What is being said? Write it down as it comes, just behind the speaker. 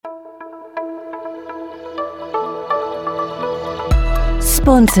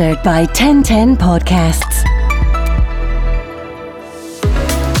Sponsored by 1010 Podcasts.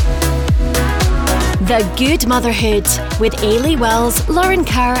 The Good Motherhood with Ailey Wells, Lauren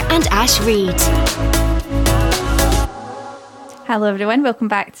Kerr and Ash Reid. Hello everyone, welcome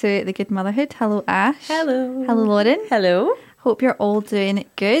back to The Good Motherhood. Hello Ash. Hello. Hello Lauren. Hello. Hope you're all doing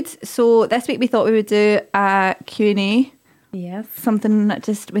good. So this week we thought we would do a Q&A. Yes. Something that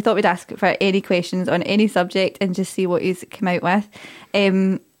just, we thought we'd ask for any questions on any subject and just see what he's come out with.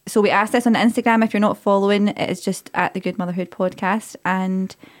 So we asked this on Instagram. If you're not following, it is just at The Good Motherhood Podcast.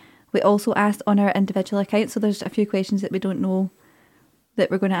 And we also asked on our individual accounts. So there's a few questions that we don't know that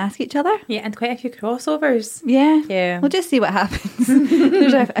we're going to ask each other. Yeah, and quite a few crossovers. Yeah. We'll just see what happens.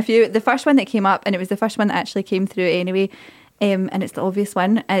 There's a few. The first one that came up, and it was the first one that actually came through anyway, and it's the obvious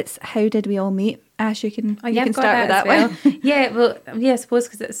one. It's how did we all meet? Ash, you can start with that one. I suppose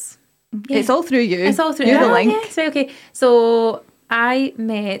because it's... Yeah. It's all through you. It's all through You're the you. link. Yes, right, okay. So I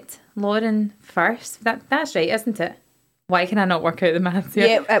met Lauren first. That's right, isn't it? Why can I not work out the maths here?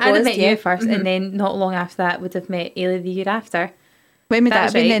 Yeah, I'd have met you first, and then not long after that would have met Ailey the year after. When would that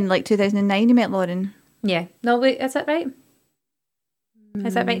have been right. then? Like 2009 you met Lauren? Yeah. No, wait, is that right?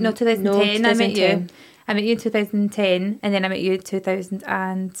 Is that right? No, 2010, No, I met you. 2010. I met you in 2010, and then I met you in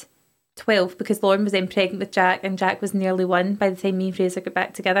 2012 because Lauren was then pregnant with Jack, and Jack was nearly 1 by the time me and Fraser got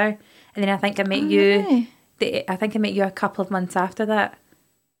back together. And then I think I met Really? I think I met you a couple of months after that.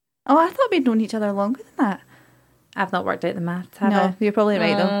 Oh, I thought we'd known each other longer than that. I've not worked out the maths, have No, I? you're probably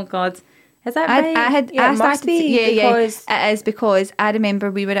right though. Oh, God. Is that right? I Yeah, it must started be because- it is because I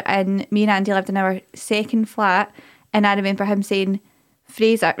remember me and Andy lived in our second flat, and I remember him saying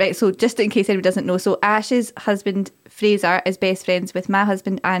Fraser, right, so just in case anyone doesn't know, so Ash's husband Fraser is best friends with my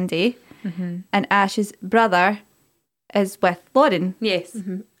husband Andy, and Ash's brother is with Lauren. Yes.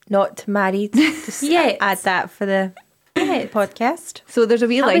 Not married. Just Yes. add that for the podcast. So there's a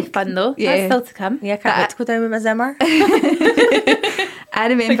wee That'll like be fun though. Yeah. That's still to come. Yeah, I can't wait to go down with my Zimmer. I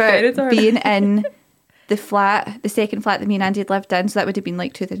remember dinosaur. being in the second flat that me and Andy had lived in, so that would have been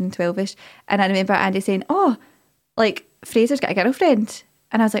like 2012ish, and I remember Andy saying, oh, like Fraser's got a girlfriend,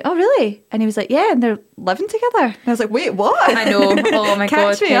 and I was like, oh really? And he was like, yeah, and they're living together, and I was like, wait, what? I know. Oh my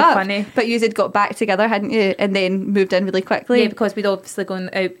God, Catch me how up. funny. But you had got back together, hadn't you, and then moved in really quickly. Yeah, because we'd obviously gone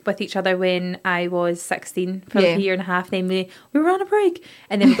out with each other when I was 16 for like Yeah. a year and a half. Then we were on a break,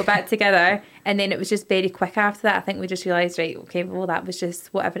 and then we got back together, and then it was just very quick after that. I think we just realised, right, okay, well that was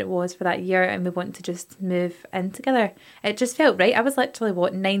just whatever it was for that year, and we want to just move in together. It just felt right. I was literally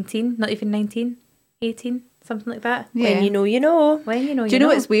 19, not even 19, 18, something like that. Yeah. When you know, you know. When you know, Do you know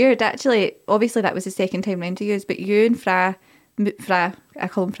what's weird? Actually, obviously that was the second time round to use, but you and Fra, I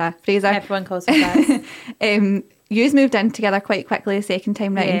call him Fraser. Everyone calls it that. Yous moved in together quite quickly the second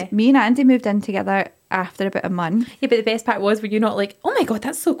time round. Yeah. Me and Andy moved in together after about a month. Yeah, but the best part was, were you not like, oh my God,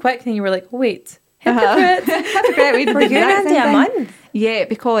 that's so quick? And you were like, oh, wait, hypocrite. Hypocrite, we did Were the you and exact Andy same a thing. month? Yeah,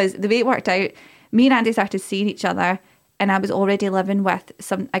 because the way it worked out, me and Andy started seeing each other, and I was already living with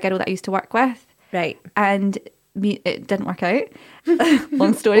a girl that I used to work with, Right. and it didn't work out.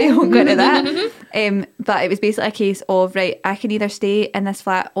 Long story, won't go into that. But it was basically a case of, right, I can either stay in this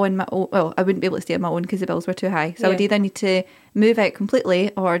flat on my own. Well, I wouldn't be able to stay on my own because the bills were too high. So I would Yeah. either need to move out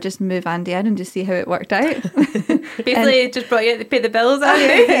completely or just move Andy in and just see how it worked out. Basically, just brought you out to pay the bills,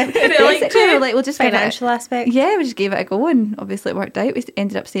 Andy. Basically, we were like, we'll just give it Financial aspect. Yeah, we just gave it a go, and obviously it worked out. We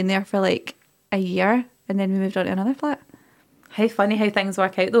ended up staying there for like a year, and then we moved on to another flat. How funny how things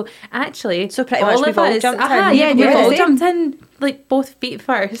work out though. Actually, So pretty much we've all jumped in. Yeah, Yeah, we've you're all the same. jumped in like both feet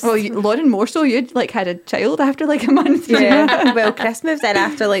first. Oh, Lauren, more so. You'd like had a child after like a month. Yeah. Well, Chris moved in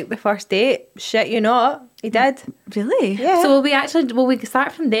after like the first date. Shit, you not. He did. Really? Yeah. So we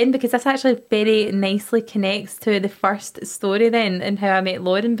start from then, because this actually very nicely connects to the first story then, and how I met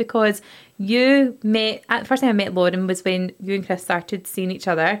Lauren, because the first time I met Lauren was when you and Chris started seeing each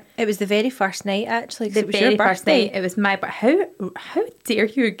other. It was the very first night, actually, 'cause The it was very your first birthday. night. It was my birthday. How dare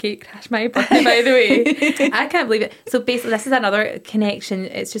you gate crash my birthday, by the way? I can't believe it. So basically, this is another connection.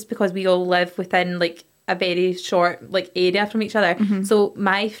 It's just because we all live within like a very short like area from each other. So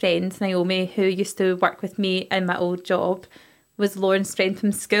my friend Naomi, who used to work with me in my old job, was Lauren's friend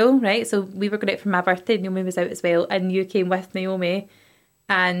from school, right? So we were going out for my birthday. Naomi was out as well, and you came with Naomi,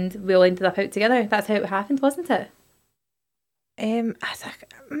 and we all ended up out together. That's how it happened, wasn't it? I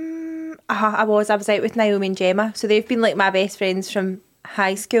think I was out with Naomi and Gemma, so they've been like my best friends from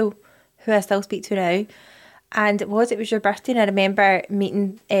high school, who I still speak to now. And it was your birthday, and I remember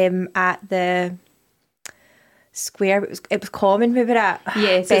meeting at the square. It was Common we were at.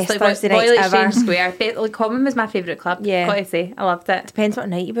 Yeah, so Best it's like Thursday Royal nights ever. Exchange Square. Like Common was my favourite club. Yeah. Gotta say, I loved it. Depends what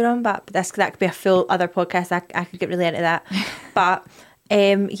night you were on, but that could be a full other podcast. I could get really into that. But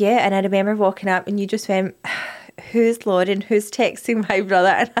Yeah, and I remember walking up and you just went, who's Lauren? Who's texting my brother?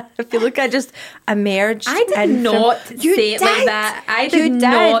 And I feel like I just emerged. I did not say it like that. I did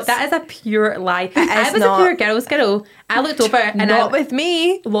not. That is a pure lie. I was a pure girl's girl. I looked over and not with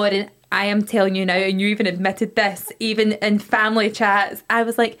me. Lauren, I am telling you now, and you even admitted this, even in family chats, I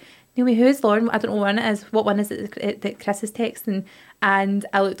was like, Naomi, who is Lauren? I don't know what one it is. What one is it that Chris is texting? And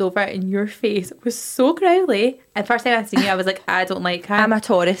I looked over and your face was so growly. And first time I seen you, I was like, I don't like her. I'm a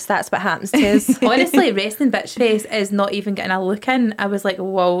Taurus. That's what happens to us. Honestly, resting bitch face is not even getting a look in. I was like,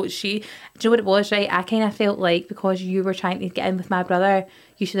 whoa, do you know what it was, right? I kind of felt like because you were trying to get in with my brother,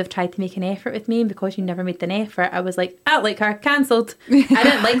 you should have tried to make an effort with me. And because you never made an effort, I was like, I don't like her. Cancelled. I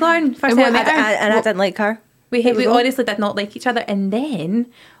didn't like Lauren first time I met her. And I didn't like her. We honestly did not like each other. And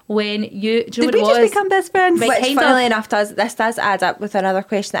then when you... Do you know Did we what it was? just become best friends? Right, Which, kind funnily of. enough, this does add up with another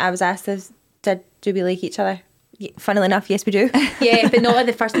question that I was asked is, do we like each other? Funnily enough, yes, we do. Yeah, but not at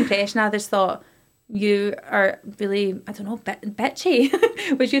the first impression. I just thought you are really, I don't know,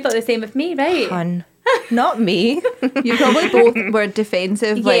 bitchy. Which you thought the same of me, right? Hun. Not me. You probably both were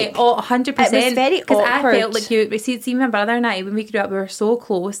defensive. Yeah, Like, 100%. It was very Because I awkward. felt like you see my brother and I, when we grew up, we were so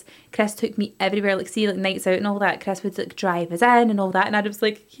close. Chris took me everywhere, like nights out and all that. Chris would like drive us in and all that, and I was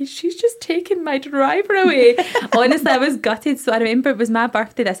like, she's just taking my driver away. Honestly, I was gutted. So I remember it was my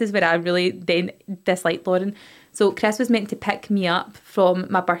birthday. This is where I really then disliked Lauren. So Chris was meant to pick me up from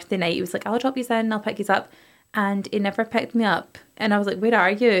my birthday night. He was like, I'll drop you in, I'll pick you up. And he never picked me up. And I was like, where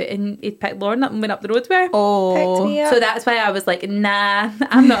are you? And he picked Lauren up and went up the road with her. Picked me up. So that's why I was like, nah,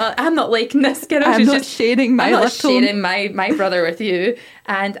 I'm not liking this girl. I'm She's not just sharing my I'm not little... sharing my brother with you.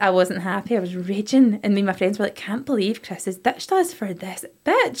 And I wasn't happy. I was raging. And me and my friends were like, can't believe Chris has ditched us for this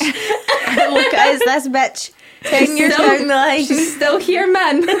bitch. Look at us, this bitch. 10 years Still- down the line. She's still here,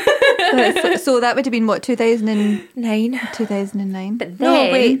 man. So that would have been, what, 2009? 9. But No,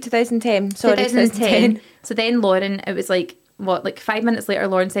 then- wait, 2010. Sorry, 2010. So then Lauren, it was like, what, like 5 minutes later,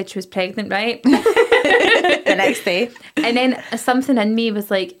 Lauren said she was pregnant, right? The next day. And then something in me was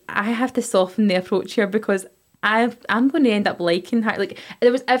like, I have to soften the approach here because I'm going to end up liking her. Like,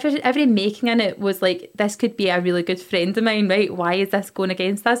 there was every making in it was like, this could be a really good friend of mine, right? Why is this going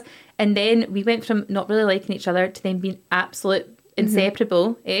against us? And then we went from not really liking each other to then being absolute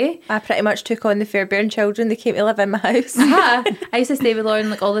inseparable, eh? I pretty much took on the Fairbairn children. They came to live in my house. I used to stay with Lauren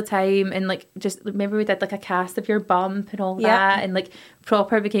like all the time, and like just remember we did like a cast of Your Bump and all that, and like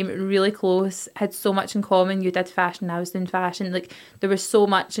proper became really close, had so much in common. You did fashion, I was doing fashion, like there was so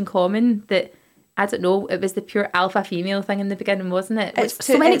much in common that I don't know, it was the pure alpha female thing in the beginning, wasn't it? Which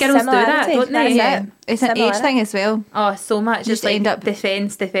so many it's girls do that, similarity. don't they? That's it. It's an age Similar. thing as well. Oh, so much. Just Just like end up-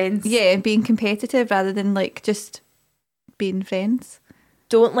 defense. Yeah, being competitive rather than like just being friends.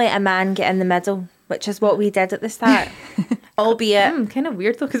 Don't let a man get in the middle, which is what we did at the start. Albeit, Kind of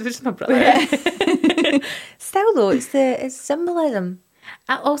weird though, because it's just my brother. still though, it's symbolism.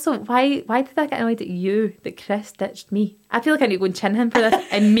 Also, why did I get annoyed that Chris ditched me? I feel like I need to go and chin him for this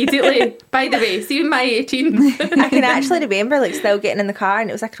immediately. By the way, see my 18. I can actually remember like still getting in the car and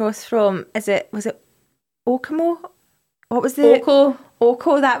it was across from, was it Okamo? What was the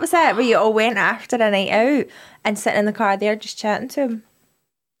Oko, that was it, where you all went after a night out and sitting in the car there just chatting to him.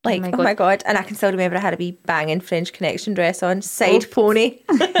 Like, oh my god. And I can still remember I had a wee banging French Connection dress on, side pony.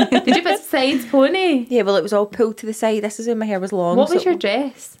 Did you put side pony? Yeah, well, it was all pulled to the side. This is when my hair was long. What was so your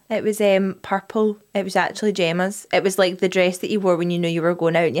dress? It was purple. It was actually Gemma's. It was like the dress that you wore when you knew you were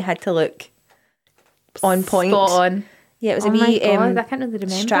going out and you had to look on point. Spot on. Yeah, it was Oh a my wee God, I can't really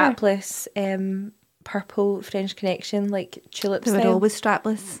remember. strapless purple French Connection, like tulip They were style. always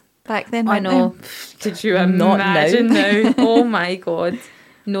strapless back then. I weren't know. Did you Not imagine now. now? Oh my God.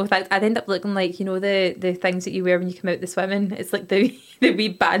 No thanks. I'd end up looking like, you know, the things that you wear when you come out the swimming. It's like the wee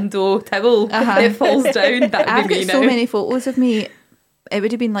bandeau towel that falls down. That I've would be got me so now. many photos of me. It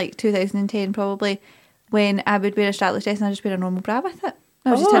would have been like 2010 probably, when I would wear a strapless dress and I just wear a normal bra with it.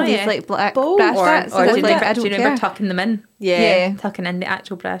 I just had these like black Bold. bra Or straps. do and you I was like, remember, I do you don't remember care. tucking them in? Yeah. Tucking in the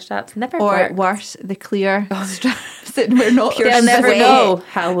actual bra straps. Never Or worked. worse, the clear straps that were not They'll never sweat. know.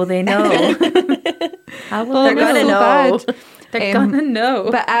 How will they know? How will They're they gonna know? know. They're gonna know.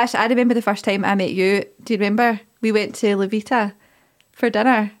 But Ash, I remember the first time I met you. Do you remember? We went to La Vita for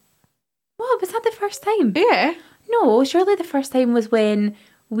dinner. What, was that the first time? Yeah. No, surely the first time was when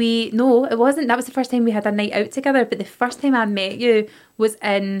no, it wasn't. That was the first time we had a night out together. But the first time I met you was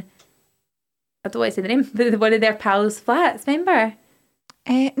in, I don't want to say the name, but one of their pals' flats, remember?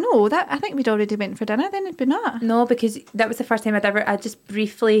 No, that I think we'd already went for dinner then, had we not? No, because that was the first time I'd just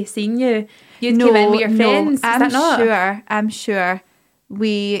briefly seen you. You'd came in with your friends. Is that not? I'm sure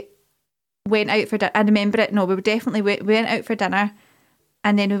we went out for dinner. I remember it. No, we were definitely we went out for dinner,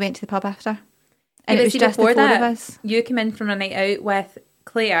 and then we went to the pub after. And Yeah, it was see, just the before four that, of us. You came in from a night out with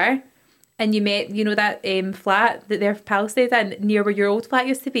Claire, and you met, you know, that flat that their pal stayed in near where your old flat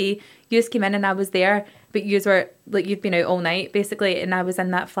used to be. You just came in and I was there, but you were like, you'd been out all night basically, and I was in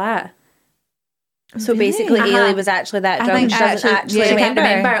that flat. So basically, Uh-huh. Ailey was actually that I drunk. think She doesn't actually- actually yeah, She can't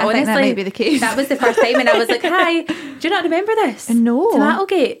remember. I Honestly, think that might be the case. That was the first time, and I was like, "Hi, do you not remember this? No.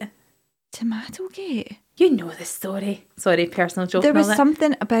 Tomatogate. Tomatogate. You know the story. Sorry, personal joke. There and all was that.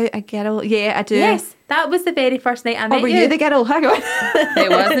 something about a girl. Yeah, I do. Yes, that was the very first night I Oh, met were you the girl? Hang on. It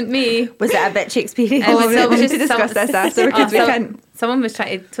wasn't me. Was it a bitchy experience? It was- we it was need to just discuss some- this after because we so- can't. Someone was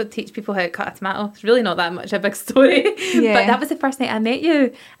trying to teach people how to cut a tomato. It's really not that much of a big story. Yeah. But that was the first night I met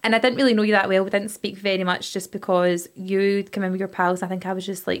you. And I didn't really know you that well. We didn't speak very much just because you'd come in with your pals. I think I was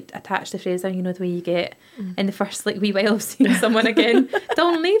just like attached to Fraser, you know, the way you get in the first like wee while of seeing someone again.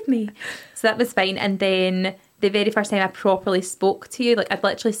 Don't leave me. So that was fine. And then the very first time I properly spoke to you, like I'd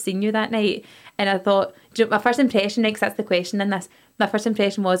literally seen you that night. And I thought, do you know, my first impression, because that's the question in this, my first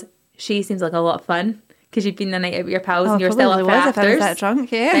impression was, she seems like a lot of fun. Because you'd been the night out with your pals and you're still up for was if I was afters. that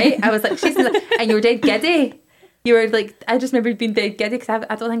drunk, yeah. Right? I was like, she's and you were dead giddy. You were like, I just remember being dead giddy because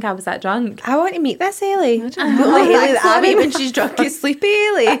I don't think I was that drunk. I want to meet this Ailey. know. Like Ailey that I Chloe. meet when she's drunk is sleepy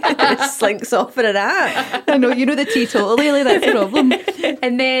Ailey. Slinks off for a nap. I know, you know the teetotal, Ailey, that's the problem.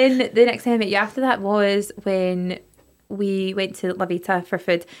 And then the next time I met you after that was when we went to La Vita for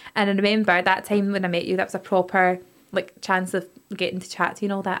food. And I remember that time when I met you, that was a proper like chance of getting to chat to you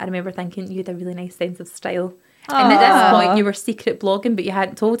and all that. I remember thinking you had a really nice sense of style. And at this point, you were secret blogging, but you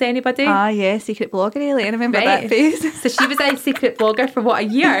hadn't told anybody. Ah, yeah, secret blogger, Ailey. I remember Right. that phase. So she was a secret blogger for what, a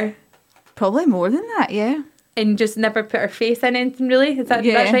year? Probably more than that, yeah. And just never put her face in anything, really? That's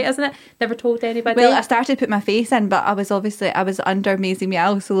Yeah. right, isn't it? Never told anybody. Well, I started to put my face in, but I was under Maisie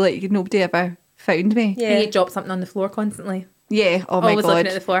Meow, so like nobody ever found me. Yeah. And you dropped something on the floor constantly. Yeah, oh my Always god. looking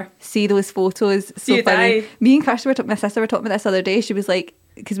at the floor. See those photos, so You'd funny. die. Me and Kirsty my sister were talking about this the other day. She was like,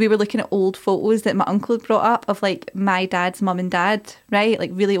 because we were looking at old photos that my uncle had brought up of like my dad's mum and dad, right?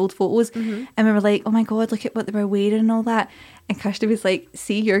 Like really old photos. Mm-hmm. And we were like, oh my God, look at what they were wearing and all that. And Kirsty was like,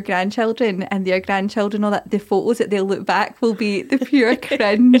 see your grandchildren and their grandchildren, all that. The photos that they'll look back will be the pure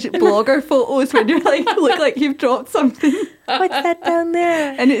cringe blogger photos when you're like, look like you've dropped something. What's that down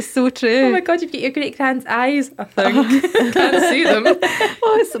there? And it's so true. Oh my god, you've got your great grand's eyes. I think. Can't see them.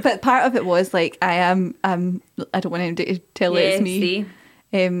 But part of it was like, I don't want anybody to tell Yeah, it's me. see.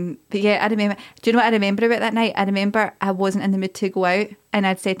 But yeah, I remember. Do you know what I remember about that night? I remember I wasn't in the mood to go out, and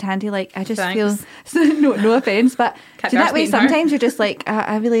I'd said to Andy like, I just Thanks. feel no offense, but Can't do you know that be way? arsed meeting her. Sometimes you're just like,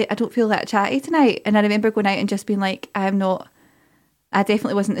 I don't feel that chatty tonight. And I remember going out and just being like, I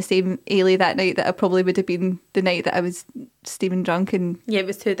definitely wasn't the same Ailey that night that I probably would have been the night that I was steaming drunk and Yeah, it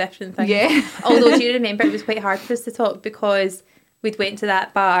was two different things. yeah. Although, do you remember it was quite hard for us to talk because we'd went to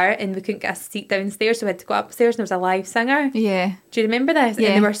that bar and we couldn't get a seat downstairs, so we had to go upstairs and there was a live singer. Yeah. Do you remember this? Yeah.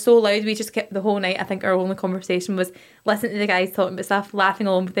 And they were so loud, we just kept the whole night. I think our only conversation was listening to the guys talking about stuff, laughing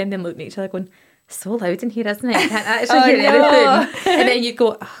along with them, then looking at each other going, so loud in here, isn't it? I can't actually hear anything. And then you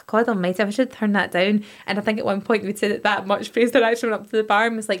go, oh, God almighty, I should turn that down. And I think at one point we'd said it that much. Fraser actually went up to the bar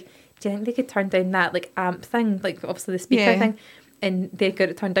and was like, do you think they could turn down that like amp thing, like obviously the speaker Yeah. thing? And they got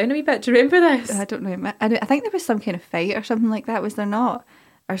it turned down a wee bit. Do you remember this? I don't know. I think there was some kind of fight or something like that, was there not?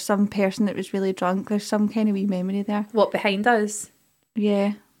 Or some person that was really drunk. There's some kind of wee memory there. What, behind us?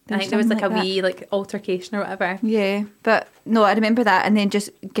 Yeah. I think there was like a that. wee like altercation or whatever. Yeah, but no, I remember that, and then just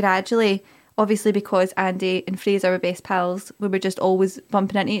gradually, obviously because Andy and Fraser were best pals, we were just always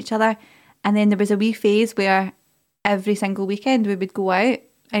bumping into each other, and then there was a wee phase where every single weekend we would go out.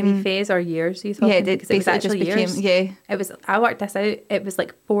 A wee phase or years, you talking? Yeah, it Because it was basically actually just became years. yeah. It was. I worked this out. It was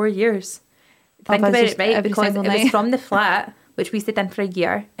like 4 years. Think us about just it, right? every Because it single was night. from the flat, which we stayed in for a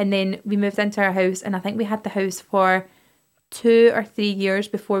year, and then we moved into our house, and I think we had the house for 2 or 3 years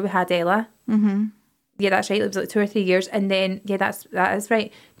before we had Ella. Mm-hmm. Yeah, that's right. It was like 2 or 3 years, and then that is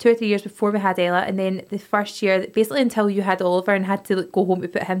right. 2 or 3 years before we had Ella, and then the first year, basically until you had Oliver and had to like, go home to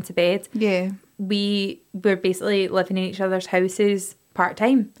put him to bed, Yeah, we were basically living in each other's houses part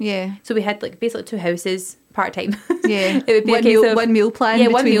time. yeah, So we had like basically 2 houses part time. yeah. It would be a one case meal, of one meal plan yeah,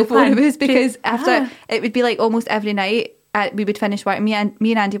 between one meal the four of plan. us, because after Ah. it would be like almost every night. We would finish work. Me and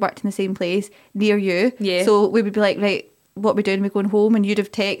Andy worked in the same place near you. Yeah. So we would be like, right, what we're doing? We're going home, and you'd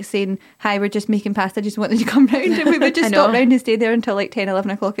have text saying, "Hi, we're just making pasta. Just wanted you to come round." And we would just I stop know. round and stay there until like 10, 11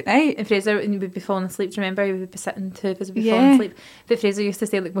 o'clock at night. And Fraser would be falling asleep. Do you remember? We would be sitting, 2 of us would be Yeah. falling asleep. But Fraser used to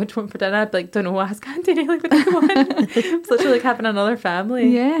say, like, what do you want for dinner? I'd be like, don't know, ask Auntie really what they want. It's literally like having another family.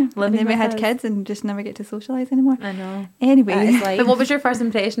 Yeah, and Living then we with had us. kids and just never get to socialise anymore. I know. Anyway, That is life. But what was your first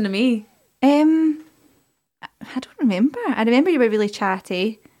impression of me? I don't remember. I remember you were really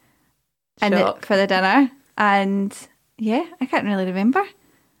chatty for the dinner, and yeah, I can't really remember.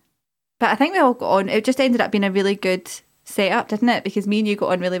 But I think we all got on. It just ended up being a really good setup, didn't it? Because me and you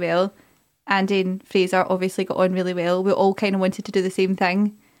got on really well. Andy and Fraser obviously got on really well. We all kind of wanted to do the same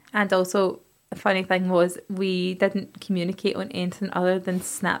thing. And also, the funny thing was we didn't communicate on anything other than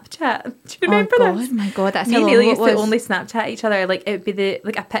Snapchat. Do you remember that? Oh my god, that's Me how and long Ailey it used was. to only Snapchat each other. Like it would be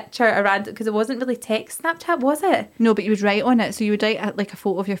a picture around, because it wasn't really text Snapchat, was it? No, but you would write on it. So you would write like a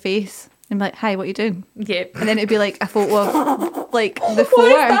photo of your face and be like, "Hi, what are you doing?" Yeah. And then it'd be like a photo of like the floor.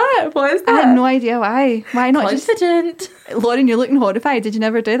 What is I that? had no idea why. Why not Confident. just... Lauren, you're looking horrified. Did you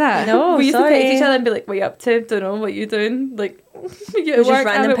never do that? No, we used sorry. to text each other and be like, "What are you up to? Don't know. What are you doing?" Like, you It was just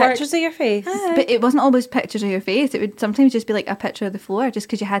random pictures of your face. But it wasn't always pictures of your face. It would sometimes just be like a picture of the floor, just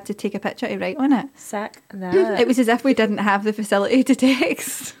because you had to take a picture to write on it. Sack that. It was as if we didn't have the facility to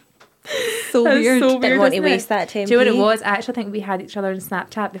text. So That's weird. so Didn't want to isn't it? waste that time. Do you know what it was? I actually think we had each other on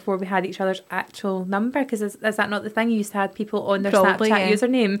Snapchat before we had each other's actual number, because is that not the thing? You used to have people on their Probably, Snapchat yeah.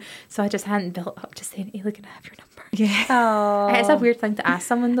 username, so I just hadn't built up to saying, "Ailey, can I have your number?" Yeah. Oh, It's a weird thing to ask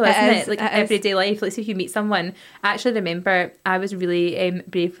someone though, It isn't is, it? Like it is. everyday life. Like, so if you meet someone, I actually remember I was really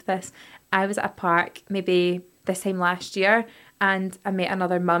brave with this. I was at a park maybe this time last year, and I met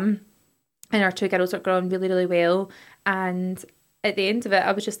another mum, and our two girls were growing really, really well. And at the end of it,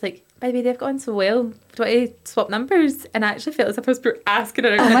 I was just like, "By the way, they've gone so well. Do I want to swap numbers?" And I actually felt as if I was asking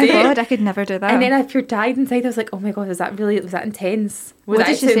her out Oh on a my date. god, I could never do that. And then I pure died inside. I was like, "Oh my god, was that intense? Was What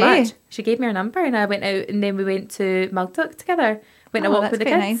that did she too say? much?" She gave me her number, and I went out, and then we went to Mugduck together. Went and Oh, walked with the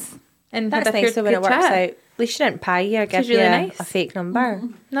that's kids. quite nice. And that's had a nice. So when it good works chat. out, at least she didn't pie you or give really you nice. a fake number.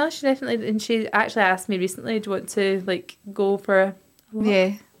 No, she definitely, and she actually asked me recently, "Do you want to like go for a walk?"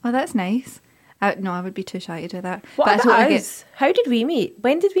 Yeah. Oh, that's nice. No, I would be too shy to do that. What But I about totally us? How did we meet?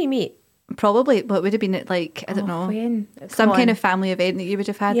 When did we meet? probably, but it would have been at like, I don't know, When? some Come kind on. of family event that you would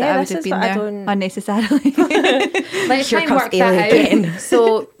have had Yeah, that I would this have is been what I there don't- unnecessarily. Let's Here try and comes work Ailey that out. again.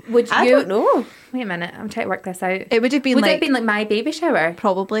 So would you? I don't know. Wait a minute, I'm trying to work this out. It would have been Would it like, have been like my baby shower?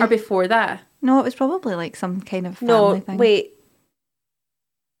 probably. Or before that? No, it was probably like some kind of family No, thing. wait.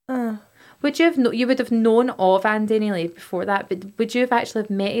 Would you have? You would have known of Andy and Ailey before that, but would you have actually have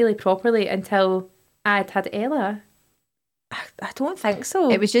met Ailey properly until I'd had Ella? I don't think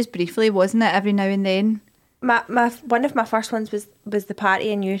so. It was just briefly, wasn't it? Every now and then. my one of my first ones was the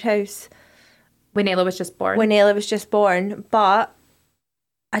party in your house When Ella was just born. when Ella was just born, but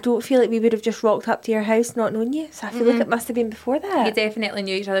I don't feel like we would have just rocked up to your house not knowing you. So I feel like it must have been before You that. definitely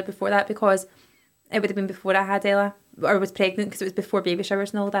knew each other before that, because it would have been before I had Ella or was pregnant, because it was before baby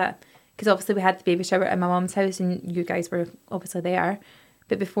showers and all that. Because obviously we had the baby shower at my mum's house and you guys were obviously there.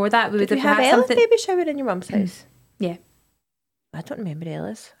 But before that, we would Did we have have had Ella's something. baby shower in your mum's house? Yeah, I don't remember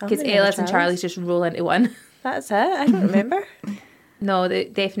Ella's. I because only remember Ella's and Charlie's just roll into one. That's it. I don't remember. No,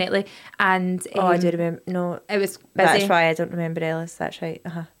 definitely. And Oh, I do remember. No, It was busy. that's why I don't remember Ella's. That's right.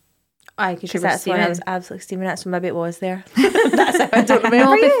 Aye, because you Because were that's when I steaming. was absolutely steaming it. So maybe it was there. That's how I don't remember.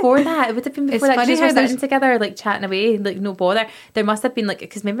 No, you. before that, it would have been It's before that. 'Cause funny we were how there's- sitting together, like chatting away, like no bother. There must have been like,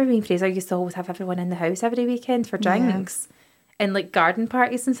 because remember me and Fraser used to always have everyone in the house every weekend for drinks and like garden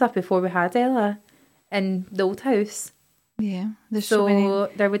parties and stuff before we had Ella in the old house. Yeah. There's So so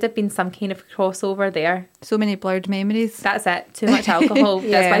there would have been some kind of crossover there. many blurred memories. That's it. Too much alcohol.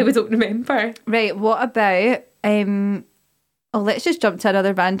 Yeah. That's why we don't remember. Right, what about let's just jump to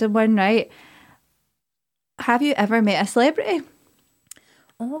another random one, right? Have you ever met a celebrity?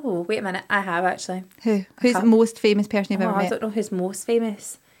 Oh, wait a minute. I have actually. Who? Who's the can't- most famous person you've Oh, ever I met? don't know who's most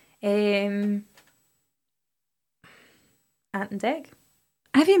famous. Ant and Deg.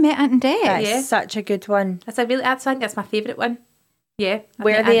 Have you met Ant and Dec? That's Yeah. such a good one. I think that's my favourite one. Yeah. I've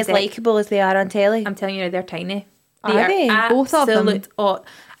Were met they Ant as and Dec. likeable as they are on telly? I'm telling you, they're tiny. Are they? Both of them? absolute- Oh,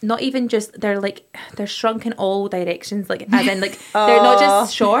 not even just, they're shrunk in all directions. Like, as in, like, they're not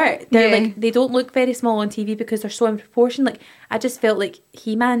just short. They're Yeah. like, they don't look very small on TV because they're so in proportion. Like, I just felt like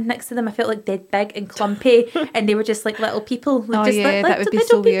He-Man next to them. I felt like they're big and clumpy, and they were just like little people. Like, Oh, just yeah, like, that would be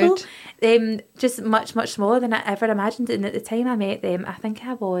little so people. weird. Just much, much smaller than I ever imagined. And at the time I met them, I think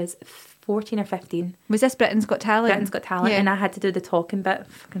I was 14 or 15. Was this Britain's Got Talent? Britain's Got Talent, Yeah. and I had to do the talking bit.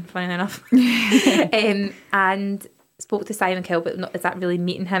 Fucking funny enough. And spoke to Simon Cowell, but not, is that really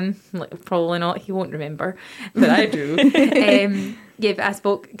meeting him? Like, probably not. He won't remember, but I do. Yeah, but I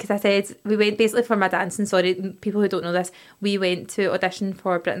spoke because I said we went basically for my dancing. Sorry, people who don't know this, we went to audition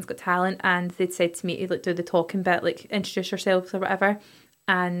for Britain's Got Talent, and they'd said to me to like do the talking bit, like introduce yourselves or whatever.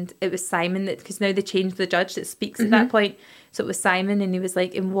 And it was Simon that, because now they changed the judge that speaks at that point. So it was Simon, and he was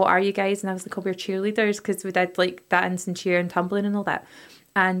like, "And what are you guys?" And I was like, "Oh, we're cheerleaders," because we did like dance and cheer and tumbling and all that.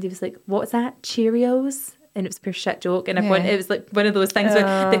 And he was like, "What's that? Cheerios?" and it was a pure shit joke, and everyone, it was like one of those things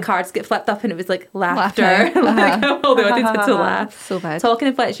where the cards get flipped up and it was like laughter. Like, all the audience had to laugh. So bad. Talking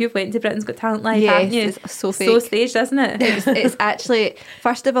of which, you've went to Britain's Got Talent Live, haven't you? It's so fake. So staged, isn't it? It's actually,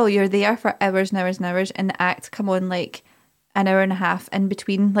 first of all, you're there for hours and hours and hours, and the act come on like an hour and a half in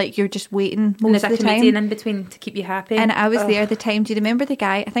between. Like, you're just waiting And most there's of a the time. comedian in between to keep you happy. And I was there at the time. Do you remember the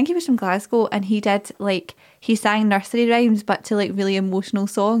guy? I think he was from Glasgow, and he did like, he sang nursery rhymes, but to like really emotional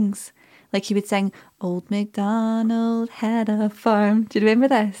songs. Like, he would sing "Old MacDonald had a farm." Do you remember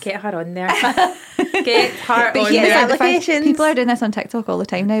this? Get her on there. Get her But on he was there. like the first, applications. people are doing this on TikTok all the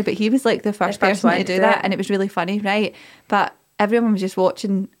time now, but he was like the first person one to to do do that, it. and it was really funny, right? But everyone was just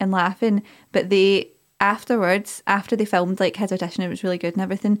watching and laughing. But they, afterwards, after they filmed like his audition, it was really good and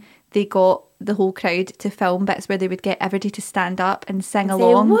everything, they got the whole crowd to film bits where they would get everybody to stand up and sing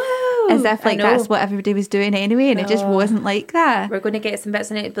along, "Woo!" as if I like know. that's what everybody was doing anyway, and it just wasn't like that. We're going to get some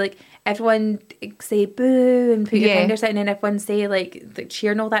bits in it. It'd be like, everyone say boo and put your Yeah. fingers out, and then everyone say like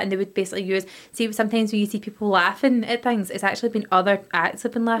cheer and all that, and they would basically use, see, sometimes when you see people laughing at things, it's actually been other acts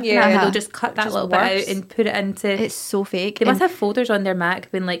have been laughing Yeah. at it. Uh-huh. They'll just cut that Just little bit worse. out and put it into, It's so fake. they must And- have folders on their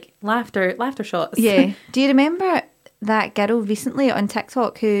Mac being like laughter shots. Yeah. Do you remember that girl recently on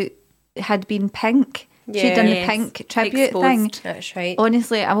TikTok who had been Pink? She'd done the Yes. Pink tribute Exposed. thing. That's right.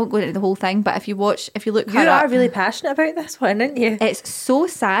 Honestly, I won't go into the whole thing, but if you look You her are up, really passionate about this one, aren't you? it's so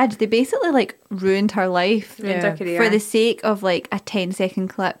sad. They basically like ruined her life Ruined her career. for the sake of like a 10-second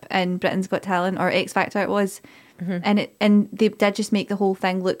clip in Britain's Got Talent or X Factor it was. And they did just make the whole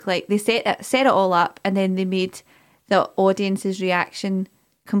thing look like they set it all up, and then they made the audience's reaction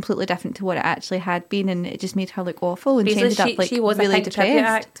completely different to what it actually had been, and it just made her look awful, and Basically, she ended up like she was really a Pink tribute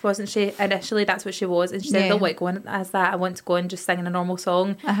depressed. act, wasn't she? Initially, that's what she was, and she said, Yeah. "I don't want to go on as that. I want to go and just sing in a normal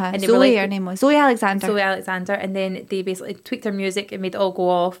song." And they Zoe, were like, her name was Zoe Alexander. Zoe Alexander, and then they basically tweaked her music and made it all go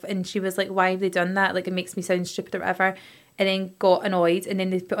off, and she was like, "Why have they done that? Like, it makes me sound stupid or whatever." And then got annoyed, and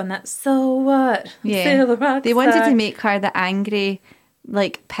then they put on that "So What?" Yeah, Still a rock they wanted star. to make her the angry,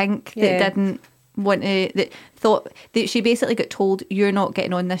 like Pink that Yeah. didn't want to. That thought that she basically got told, "You're not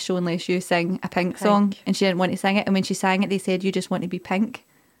getting on this show unless you sing a Pink song," and she didn't want to sing it. And when she sang it, they said, "You just want to be Pink."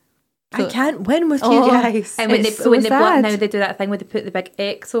 I can't win with you Oh. guys. And when It's they so when they sad. now they do that thing where they put the big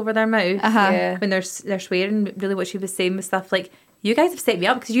X over their mouth Uh-huh. when they're swearing. Really, what she was saying was stuff like, "You guys have set me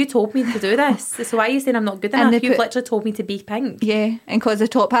up because you told me to do this. So why are you saying I'm not good And enough? they You've put- literally told me to be Pink." Yeah, and because the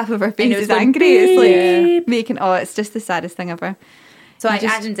top half of her face it was is going, angry, it's like beep. making. Oh, it's just the saddest thing ever. So You I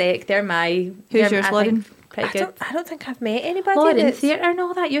just- and Zach, they're my. Who's they're, yours, I think, Lauren? Pretty good. I don't think I've met anybody. Lauren, that's- theatre and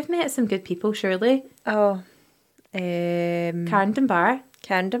all that. You've met some good people, surely. Oh, Karen Dunbar.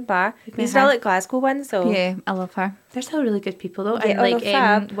 Camden Bar. met These her. are like Glasgow ones, though. Yeah, I love her. They're still really good people though. Yeah, And oh, like no,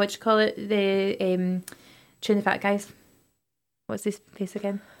 fab. what do you call it? The Tune the Fat Guys. What's his face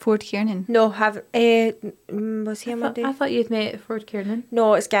again? Ford Kiernan. No, have was he on Monday? I thought you'd met Ford Kiernan.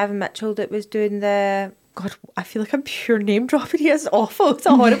 No, it's Gavin Mitchell that was doing the. God, I feel like I'm pure name dropping here. It's awful. It's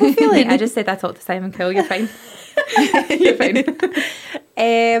a horrible feeling. I just said I talked to Simon Cowell. You're fine. You're fine.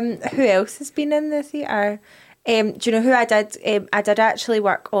 Who else has been in the theatre? Do you know who I did? I did actually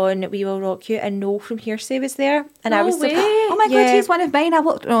work on We Will Rock You, and Noel from Hearsay was there, and I No was way. Oh my Yeah. god, he's one of mine. I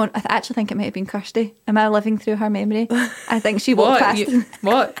walked on. I actually think it might have been Kirsty. Am I living through her memory? I think she walked past him.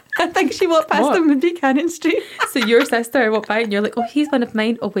 What? I think she walked past What? him in Buchanan Street. So your sister walked by and you're like, "Oh, he's one of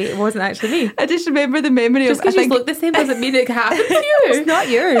mine." Oh wait, it wasn't actually me. I just remember the memory Just of. I because you think look the same doesn't mean it happened to you. It's not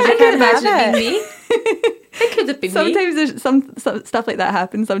yours. I You can can't imagine have it being me. It could have been me. sometimes there's some stuff like that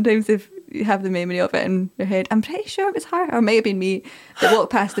happens. Sometimes if you have the memory of it in your head, I'm pretty sure it was her, or it might have been me that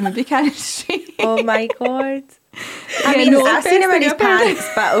walked past him in Buchanan Street. Oh my god. I Yeah, mean, no, I've seen him in first his thing I've heard. pants,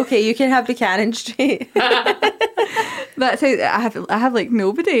 but okay, you can have Buchanan Street. That's how I have like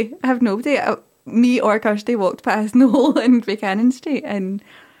nobody. I have nobody. Me or Kirsty walked past Noel in Buchanan Street, and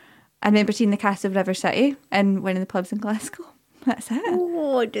I remember seeing the cast of River City in one of the pubs in Glasgow. That's it.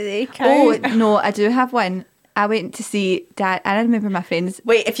 Oh, do they Oh count? no, I do have one. I went to see Dad, and I remember my friends.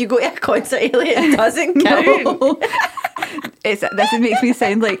 Wait, if you go to a concert, Elliot, it doesn't count. No. This makes me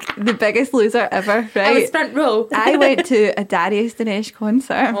sound like the biggest loser ever, right? I was front row. I went to a Darius Dinesh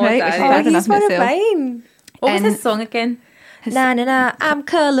concert, right? Darius. Which is Oh, bad he's enough one of myself. mine. What was and- his song again? Na na na, I'm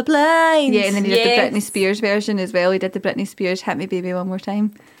colourblind. Yeah, and then he did the Yes. Britney Spears version as well. He did the Britney Spears "Hit Me Baby One More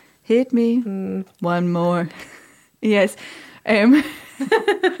Time." Hit me one more. Yes.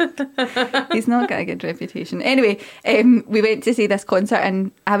 He's not got a good reputation. Anyway, we went to see this concert,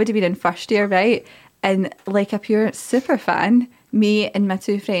 and I would have been in first year, right? And like a pure super fan, me and my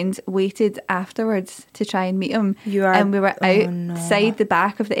two friends waited afterwards to try and meet him. And we were outside the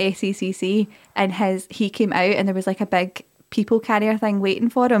back of the SECC, and he came out, and there was like a big people carrier thing waiting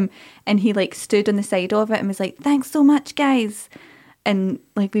for him, and he like stood on the side of it and was like, "Thanks so much, guys." And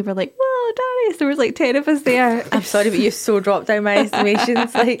like we were like, "Whoa, Darius!" There was like 10 of us there. I'm sorry, but you've so dropped down my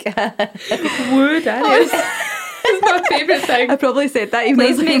estimations. Like, Woo, Darius. It's my favourite thing. I probably said that even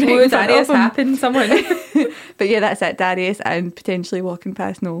Please though I make was Woo making fun Darius of him. happen, someone. But yeah, that's it, Darius, and potentially walking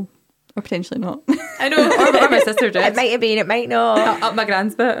past Noel, or potentially not. I know, or my sister did. it might have been, it might not. Up my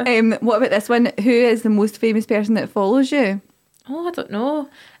grand's bit. What about this one? Who is the most famous person that follows you? Oh, I don't know.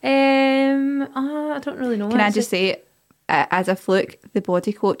 I don't really know. Can I just say, as a fluke, the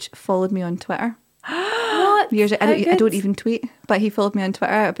body coach followed me on Twitter. what? Years, I How don't good? even tweet, but he followed me on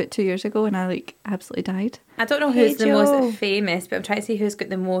Twitter about 2 years ago, and I like absolutely died. I don't know Hey, who's the Joe. most famous, but I'm trying to see who's got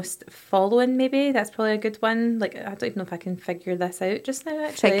the most following. Maybe that's probably a good one. Like I don't even know if I can figure this out just now.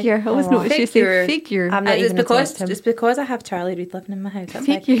 Actually, Figure. I always Oh, notice you figure. say figure. I'm not It's even because attempt him. I have Charlie Reid living in my house. That's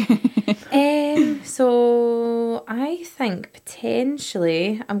why. Figure. So I think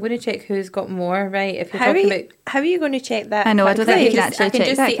potentially I'm going to check who's got more. Right, if you're How are talking you, about, how are you going to check that? I know, I don't quickly? think you can actually I can check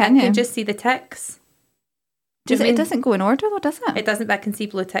just that, see. can I can you? just see the ticks. Do you know what I It mean? doesn't go in order though, does it? It doesn't, but I can see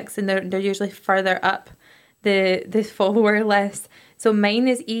blue ticks, and they're usually further up the follower list. So mine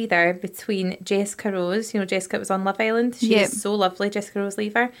is either between Jessica Rose. You know, Jessica was on Love Island. She Yep. is so lovely, Jessica Rose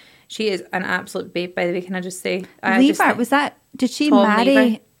Lever. She is an absolute babe, by the way. Can I just say? I just Lever, think- was that? Did she Tom marry?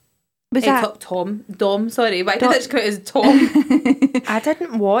 Lever. Was Eh, that? Dom, sorry. Why Dom- did I just come out as Tom? I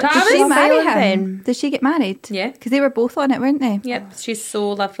didn't watch. Travis? Did she Love marry Island him? then. Did she get married? Yeah. Because they were both on it, weren't they? Yep, she's so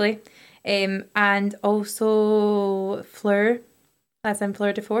lovely. And also Fleur, as in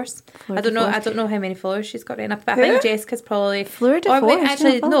Fleur de Force. Fleur I don't de know. Force. I don't know how many followers she's got right enough, but Who? I think Jessica's probably Fleur de Or wait, Force,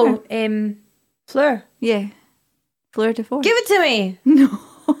 actually, I follow no. her. Fleur, Yeah. Fleur de Force. give it to me. No.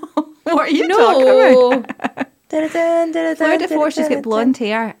 What are you talking about? no. Fleur de Force has got blonde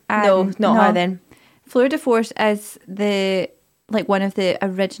hair. and- No, not her then. Fleur de Force is the like one of the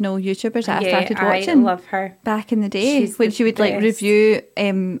original YouTubers that I Yeah, started I watching love her. back in the day She's when the she would like best. review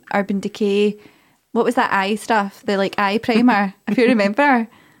Urban Decay. What was that eye stuff? The like eye primer. If you remember her.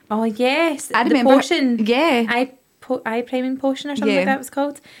 Oh yes, I the remember. potion. Yeah. Eye priming potion or something Yeah. like that was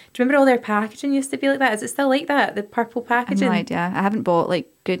called. Do you remember all their packaging used to be like that? Is it still like that? The purple I have packaging. no idea. I haven't bought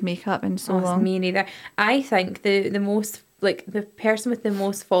like good makeup in so Oh, long. me neither. I think the most like the person with the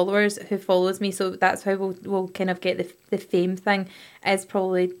most followers who follows me, so that's how we'll kind of get the fame thing, is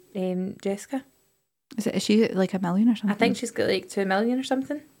probably Jessica. Is she like 1 million or something? I think she's got like 2 million or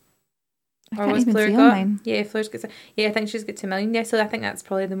something. I can't even see online. Yeah, Fleur's got. Yeah, I think she's got 2 million. Yeah, so I think that's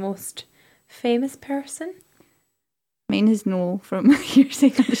probably the most famous person. Mine is Noel from Hearsay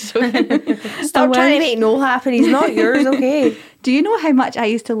on the Show. Stop trying to make Noel happen. He's not yours, okay? Do you know how much I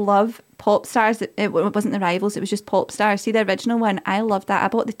used to love Pop Stars? It wasn't the Rivals, it was just Pop Stars. See the original one? I loved that. I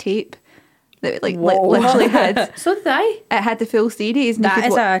bought the tape that like Whoa. literally had So did I. it had the full series. And you That could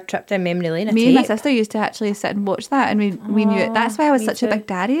is wa- a trip down memory lane. A me and my tape. sister used to actually sit and watch that, and we knew it. That's why I was me such a too. big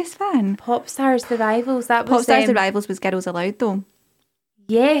Darius fan. Pop Stars, The Rivals. That was Pop Stars, the um, Rivals was Girls Aloud though.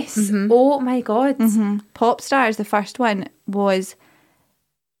 Yes. Mm-hmm. Oh my god. Pop Stars, the first one was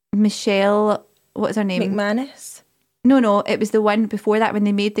Michelle. What's her name? McManus. No, it was the one before that when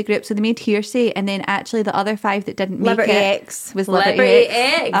they made the group. So they made Hearsay, and then actually the other 5 that didn't make Liberty it X. was Liberty Liberty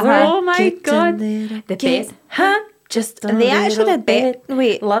X. X. Uh-huh. Oh my Get a god. little The get- best. Huh? Just a they actually little did bit.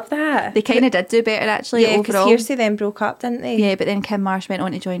 Wait, Love that. They kind of did do better actually yeah, because overall. Hearsay then broke up, didn't they? Yeah, but then Kim Marsh went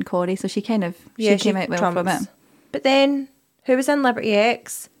on to join Corey, so she kind of she came out well from trumps. it. But then who was in Liberty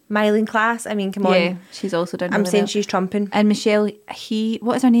X? Myline Class. I mean, come on. Yeah, she's also done. I'm really saying well. she's trumping. And Michelle,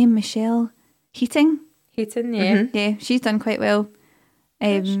 what is her name? Michelle Heating. Heaton, yeah. Yeah, she's done quite well.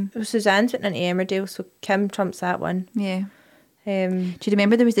 Well, Suzanne's went into Emmerdale, so Kim trumps that one. Yeah. Um, Do you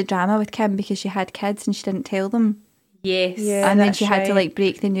remember there was a drama with Kim because she had kids and she didn't tell them, Yes. Yeah. and then that's she had to right. like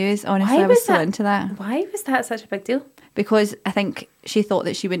break the news. Honestly, Why I was was so that- into that Why was that such a big deal? because I think she thought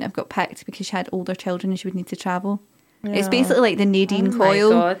that she wouldn't have got picked because she had older children and she would need to travel. It's basically like the Nadine Oh my Coyle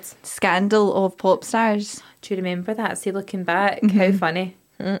God. scandal of Pop Stars. Do you remember that? See, looking back, Mm-hmm. how funny.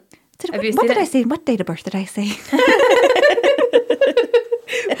 Have you What seen did I it? say? What date of birth did I say?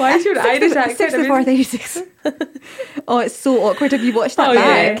 Why is your Irish accent? 64, 36. Oh, it's so awkward. Have you watched that Oh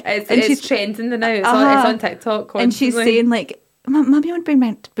back? yeah, it's, and it's she's trending now. It's, Uh-huh. it's on TikTok constantly. and she's saying like, "Mummy won't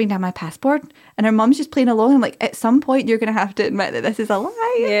bring down my passport," and her mum's just playing along. And like, at some point, you're going to have to admit that this is a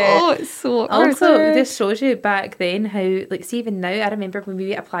lie. Yeah. Oh, it's so awkward. Also, this shows you back then how, like, see, even now, I remember when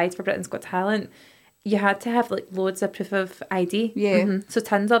we applied for Britain's Got Talent, you had to have like loads of proof of ID. Yeah. So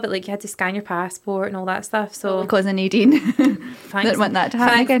tons of it, like you had to scan your passport and all that stuff. So because of Nadine. thanks. Don't want that to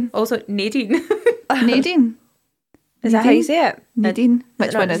happen again. Also, Nadine. Nadine. is that how you say it? Nadine.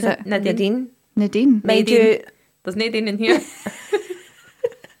 Which No, one is it? Nadine. Nadine. Nadine. Mind Nadine. you, There's Nadine in here.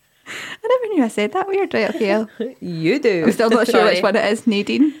 I never knew I said that weird. Right, okay. You do. I'm still not sure Sorry. which one it is.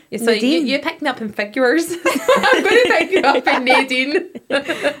 Nadine. Yeah, so you picked me up in figures. I'm going to pick you up in Nadine.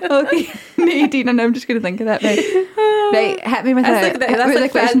 Okay, Nadine, and I'm just going to think of that now. Right, hit me with That's a like, hit me that's with a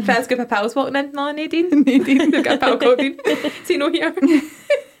like question. first group of pals walking in. No, Nadine. Nadine. They've got a pal called Nadine. See no here.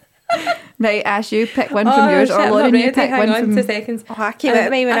 Right, Ash, you pick one from yours, shit, or I'm not Lauren, ready you to pick hang one on from. 2 seconds. Oh, I came out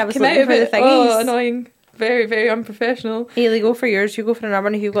of me when I was came looking out of for the it. thingies. Oh, annoying. Very, very unprofessional. Ailey, go for yours. You go for another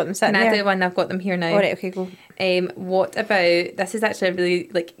one if you've got them sitting Can I there. do one? I've got them here now. All right, okay, go. What about, this is actually a really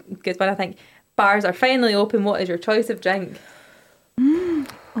like good one, I think. Bars are finally open. What is your choice of drink?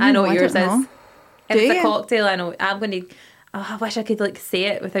 I know what yours don't know. is. If it's Do a you? cocktail, I know. I'm going to, I wish I could like say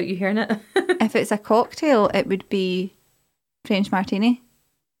it without you hearing it. If it's a cocktail, it would be French martini.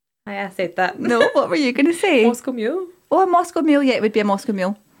 I said that. No, what were you going to say? Moscow Mule. Oh, a Moscow Mule. Yeah, it would be a Moscow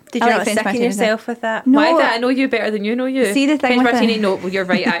Mule. Did I you like not French sicken martini as well. yourself with that? No. Why did I know you better than you know you? See, the thing French with martini, it- no, well, you're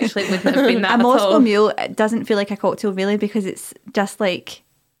right, actually. It wouldn't have been that A at Moscow all. Mule it doesn't feel like a cocktail really because it's just like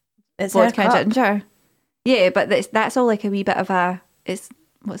It's in a vodka and cup. ginger. Yeah, but that's all like a wee bit of a. It's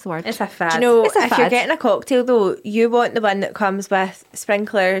what's the word? It's a fad. Do you know, It's a if you're fad. getting a cocktail though, you want the one that comes with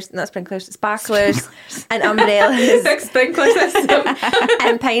sparklers and umbrellas Big sprinkler system.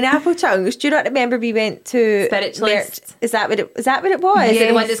 and pineapple chunks. Do you not remember we went to Spiritualist. Is that what it was? Is it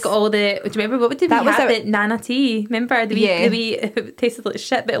the one Yes. that's got all the? Do you remember what did we That was have? a- The Nana tea. Remember the wee, Yeah. the wee it tasted like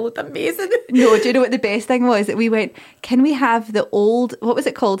shit, but it looked amazing. No, do you know what the best thing was? That we went, can we have the old, what was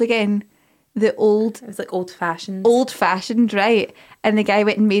it called again? The It was like old fashioned. old-fashioned, right? And the guy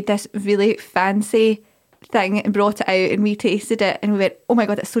went and made this really fancy thing and brought it out and we tasted it and we went, oh my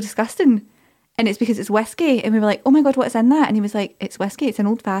God, it's so disgusting. And it's because it's whiskey. And we were like, oh my God, what's in that? And he was like, it's whiskey, it's an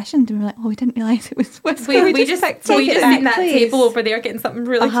old-fashioned. And we were like, oh, we didn't realise it was whiskey. We just picked we it just up. seen that please. table over there getting something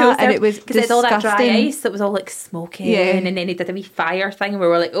really cool. And it was because it's all that dry disgusting. ice that was all like smoking, Yeah. and then he did a wee fire thing where we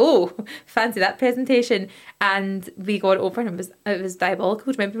were like, oh, fancy that presentation. And we got it over and it was diabolical.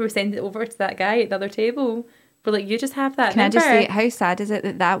 Do you remember we were sending it over to that guy at the other table? We're like, you just have that. Can I just say, remember? how sad is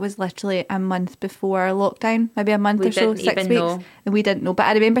it that was literally a month before lockdown? Maybe a month We or so, didn't 6 even weeks. know. And we didn't know. But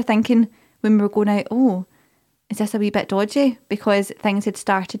I remember thinking when we were going out, oh, is this a wee bit dodgy? Because things had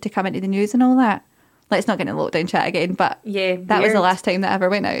started to come into the news and all that. Let's not get into lockdown chat again, but Yeah, that was the weird. last time that I ever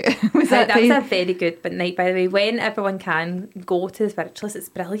went out. was That that was time? a very good night, by the way. When everyone can go to the Spiritualist, it's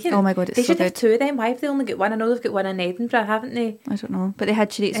brilliant. Oh my God, it's they so should have good. two of them. Why have they only got one? I know they've got one in Edinburgh, haven't they? I don't know. But they had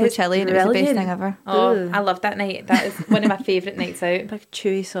chorizo It's chili and it was the best brilliant. thing ever. Oh, Ooh. I love that night. That is one of my favourite nights out. Like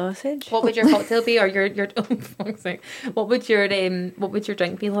chewy sausage. What would your cocktail be, or your oh fuck's sake. What would your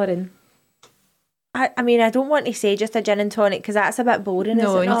drink be, Lauren? I mean, I don't want to say just a gin and tonic because that's a bit boring.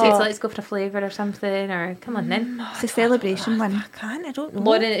 No, is it you So need not? let's go for a flavour or something, or come on then. It's a celebration one. I can't. I don't know.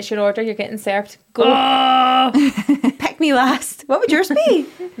 Lauren, it's your order. You're getting served. Go. Pick me last. What would yours be?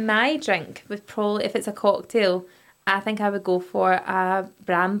 My drink would probably, if it's a cocktail, I think I would go for a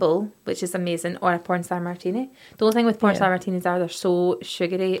Bramble, which is amazing, or a porn star martini. The only thing with porn star martinis are they're so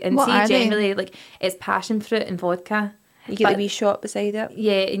sugary, and What see are they? generally like it's passion fruit and vodka. You get But- the wee shot beside it.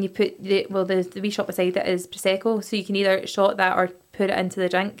 Yeah, and you put the wee shot beside it is prosecco, so you can either shot that or put it into the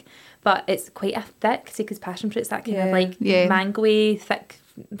drink. But it's quite a thick, see, because passion fruit's that kind of Yeah. like Yeah. mangoey, thick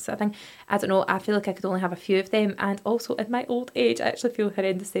sort of thing. I don't know. I feel like I could only have a few of them, and also in my old age, I actually feel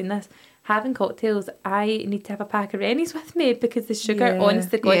horrendous saying this. Having cocktails, I need to have a pack of Rennies with me because the sugar, Yeah.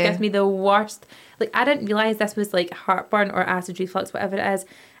 honest to God, Yeah. gives me the worst. Like, I didn't realise this was like heartburn or acid reflux, whatever it is.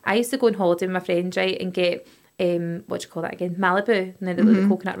 I used to go on holiday with my friends, right, and get what do you call that again? Malibu, and then the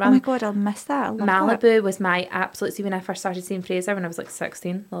coconut Oh rum. my God, I'll miss that. I love that. Malibu was my absolute. See, when I first started seeing Fraser when I was like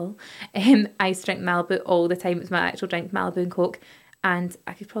 16, lol, I used to drink Malibu all the time. It was my actual drink, Malibu and Coke, and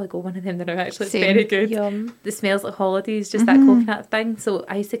I could probably go one of them now. Actually, it's Same. very good. Yum. The smells like holidays, just that coconut thing. So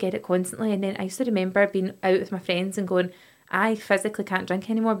I used to get it constantly, and then I used to remember being out with my friends and going, I physically can't drink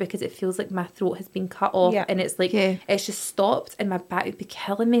anymore because it feels like my throat has been cut off, Yeah. and it's like Yeah. it's just stopped, and my back would be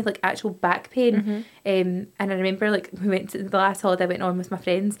killing me, like actual back pain. And I remember like we went to the last holiday I went on with my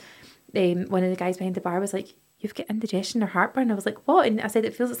friends. One of the guys behind the bar was like, "You've got indigestion or heartburn." I was like, "What?" And I said,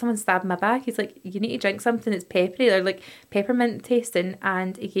 "It feels like someone's stabbed my back." He's like, "You need to drink something that's peppery or like peppermint tasting."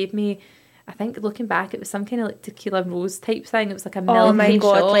 And he gave me, I think looking back, it was some kind of like tequila rose type thing. It was like a milky Oh my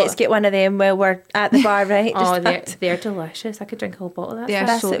God, shot. let's get one of them while we're at the bar, right? Oh, Just they're delicious. I could drink a whole bottle of that. They are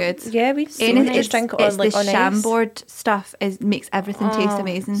stuff. so good. Yeah, we And so just drink it it's on like the on ice. Chambord stuff makes everything taste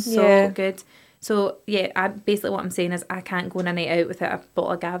amazing. So Yeah. good. So yeah, basically what I'm saying is I can't go on a night out without a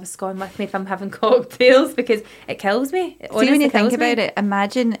bottle of Gaviscon with me if I'm having cocktails because it kills me. It See, when honestly you think kills me. about it,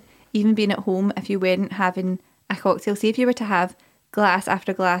 imagine even being at home if you weren't having a cocktail. See if you were to have glass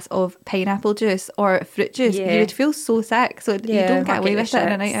after glass of pineapple juice or fruit juice, Yeah. you would feel so sick. So you Yeah. don't get I'll away get with the it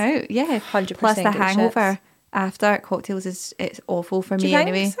on a night shits. out. Yeah, 100% plus the get the hangover shits. after cocktails it's awful for Do me you think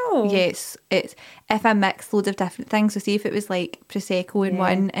anyway. so? Yes, it's if I mix loads of different things. So see if it was like prosecco in Yeah.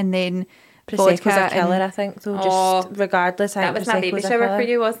 one and then Prosecco's vodka a killer, and I think. So Oh, just regardless, I That think was my baby Prosecco's a shower for killer.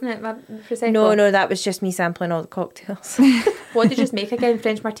 you, wasn't it? My Prosecco. No, that was just me sampling all the cocktails. What did you just make again?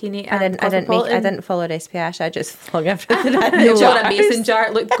 French martini I and didn't follow a recipe, Ash. I just flung everything in No. the A mason jar.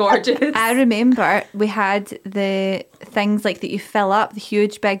 It looked gorgeous. I remember we had the things like that you fill up, the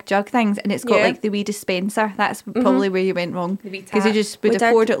huge big jug things, and it's got Yeah. like the wee dispenser. That's probably where you went wrong. The wee Because you tap. just would We have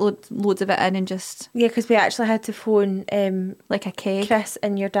did. poured it loads of it in and just Yeah, because we actually had to phone like a keg. Chris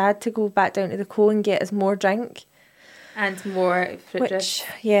and your dad to go back down to the Co and get us more drink, And more fruit juice.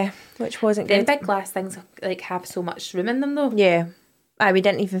 which wasn't Them good. big glass things like have so much room in them though. Yeah, we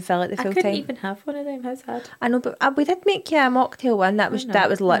didn't even fill it the I full couldn't time. even have one of them. How sad. I know, but we did make you a mocktail one. That was No,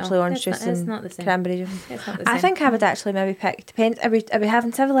 literally no, orange it's juice not- it's and not the same. cranberry juice. It's not the I same. think I would actually maybe pick. Depends. Are we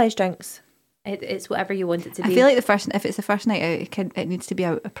having civilized drinks? It's whatever you want it to I be. feel like if it's the first night out, it needs to be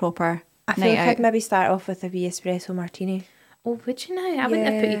a proper I feel night like out. I'd maybe start off with a wee espresso martini. Oh, would you now? I wouldn't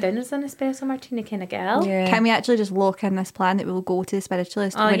have put you Yeah. down as an espresso martini kind of girl. Yeah. Can we actually just lock in this plan that we will go to the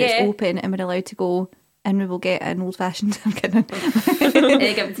spiritualist Oh, when yeah. it's open and we're allowed to go and we will get an old fashioned? I'm kidding. And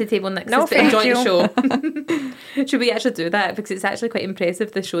they give it to the table next No, to us, but enjoy thank the show. Should we actually do that? Because it's actually quite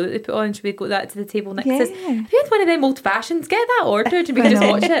impressive, the show that they put on. Should we go that to the table next to us? Yeah. If you had one of them old fashions, get that ordered and we can just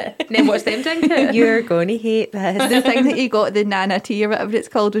watch it and then watch them drink it. You're going to hate this. The thing that you got, the Nana tea or whatever it's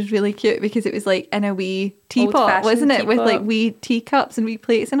called, was really cute because it was like in a wee teapot, Old-fashioned wasn't it? With like teapot. wee teacups and wee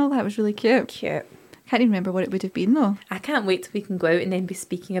plates and all that. It was really cute. Cute. Can't even remember what it would have been though. I can't wait till we can go out and then be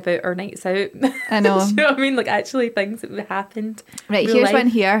speaking about our nights out. I know. Do you know what I mean? Like actually things that happened. Right, Real here's life. one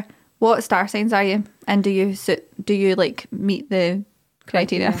here. What star signs are you? And do you like meet the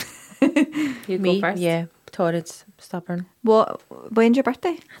criteria? You Me, go first. yeah, Torrid's stubborn. When's your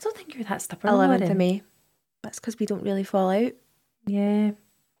birthday? I don't think you're that stubborn. 11th Lauren. of May. That's because we don't really fall out. Yeah.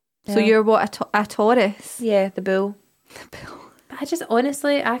 So you're what, a Taurus? Yeah, the bull. But I just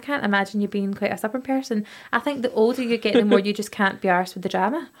honestly, I can't imagine you being quite a stubborn person. I think the older you get, the more you just can't be arsed with the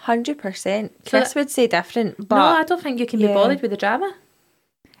drama. 100%. So Chris would say different, but No, I don't think you can be yeah. bothered with the drama.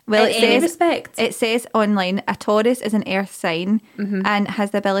 Well, in it any says respect. it says online a Taurus is an earth sign and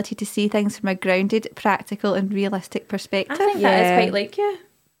has the ability to see things from a grounded, practical, and realistic I perspective. think that is Yeah. quite like you.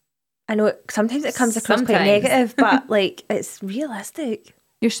 I know sometimes it comes across quite Sometimes. negative, but like it's realistic.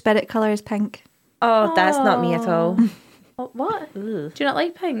 Your spirit colour is pink. Oh, that's not me at all. Oh, what? Do you not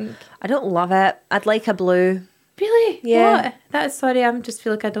like pink? I don't love it. I'd like a blue. Really? Yeah. What? That's sorry. I'm just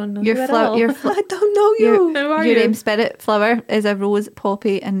feel like I don't know Your you at flower, all. your I don't know you. Who are your you? spirit flower is a rose,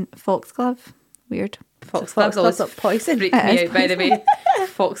 poppy, and foxglove. Weird. Foxglove's always Foxglove's poison. freaked It me is out, by the way.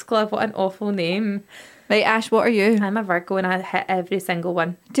 Foxglove, what an awful name. Right, Ash, what are you? I'm a Virgo and I hit every single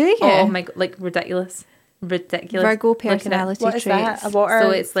one. Do you? Oh my god, like ridiculous. Virgo Look at it. personality What is traits. that? A water, So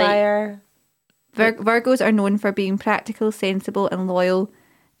it's like- fire. Virgos are known for being practical, sensible, and loyal.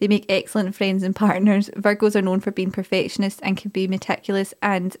 They make excellent friends and partners. Virgos are known for being perfectionists and can be meticulous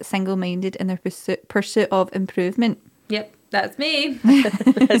and single-minded in their pursuit of improvement. Yep, that's me.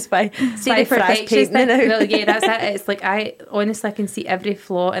 That's why. See the perfectionist thing? Well, yeah, that's it. It's like I honestly can see every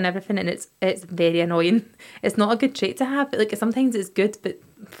flaw and everything, and it's very annoying. It's not a good trait to have, but like sometimes it's good, but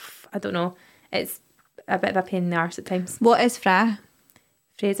I don't know. It's a bit of a pain in the arse at times. What is Fra?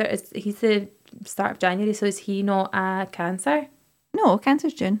 Fraser he's the start of January, so is he not a Cancer? No,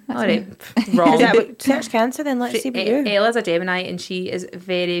 Cancer's June. That's All right, me. wrong. Is that what, search cancer then? Let's see what you. Ella's a Gemini, and she is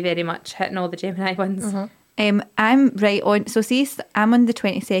very, very much hitting all the Gemini ones. I'm right on. So see, I'm on the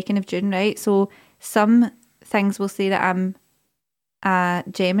 22nd of June, right? So some things will say that I'm a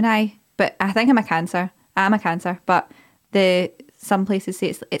Gemini, but I think I'm a Cancer. I'm a Cancer, but some places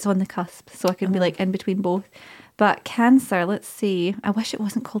say it's on the cusp, so I can be like in between both. But Cancer, let's see. I wish it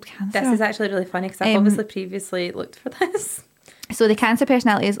wasn't called Cancer. This is actually really funny because I've obviously previously looked for this. So the Cancer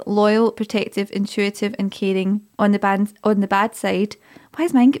personality is loyal, protective, intuitive, and caring. On the bad side, why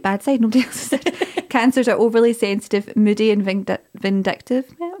is mine bad side? Nobody else said. Cancers are overly sensitive, moody, and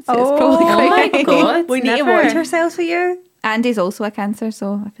vindictive. Yeah, so it's probably Oh my quite- god, We need to never. watch ourselves with you. Andy's also a Cancer,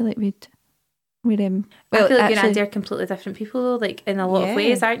 so I feel like we'd I feel like you and actually, Andy are completely different people though, like in a lot Yeah. of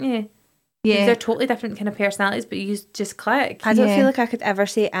ways, aren't you? yeah. They're totally different kind of personalities, but you just click. I don't Yeah. feel like I could ever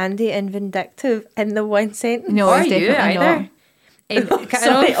say Andy and vindictive in the one sentence. No, or it's you definitely either. not.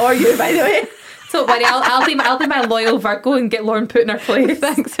 Sorry, or you, by the way. So, buddy, I'll be my loyal Virgo and get Lauren put in her place.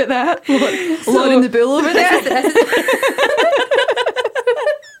 Thanks for that. Lauren the bull over there.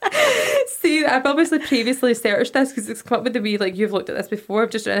 See, I've obviously previously searched this because it's come up with the wee, like, you've looked at this before. I've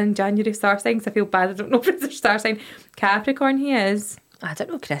just written in January star signs. I feel bad. I don't know if it's a star sign. Capricorn he is. I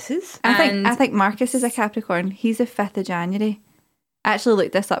don't know Chris is. I think Marcus is a Capricorn. He's the 5th of January. I actually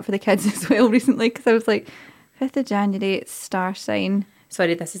looked this up for the kids as well recently because I was like, 5th of January, star sign.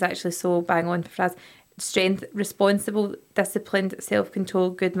 Sorry, this is actually so bang on for us. Strength, responsible, disciplined,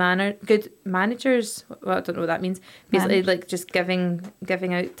 self-control, good managers. Well, I don't know what that means. Basically, like just giving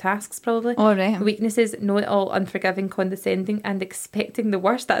out tasks, probably. All right. Weaknesses: know-it-all, unforgiving, condescending, and expecting the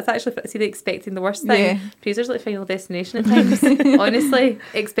worst. That's actually, see, the expecting the worst thing. Yeah. Fraser's like Final Destination at times. Honestly,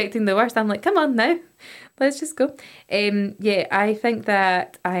 expecting the worst. I'm like, come on now, let's just go. Yeah, I think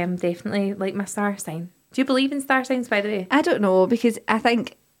that I am definitely like my star sign. Do you believe in star signs, by the way? I don't know, because I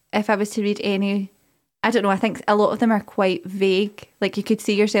think if I was to read any, I don't know, I think a lot of them are quite vague. Like you could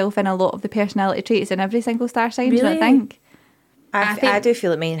see yourself in a lot of the personality traits in every single star sign. Really? Do you think? I do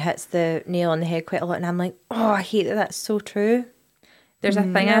feel like mine hits the nail on the head quite a lot, and I'm like, oh, I hate that. That's so true. There's a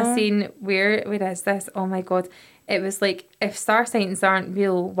thing I've seen where is this? Oh my god. It was like, if star signs aren't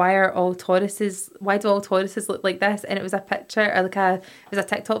real, why do all Tauruses look like this? And it was a picture, or it was a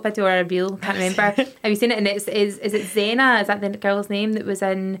TikTok video or a reel, can't remember. Have you seen it? And is it Zena? Is that the girl's name that was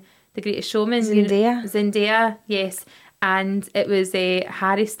in The Greatest Showman? Zendaya, yes. And it was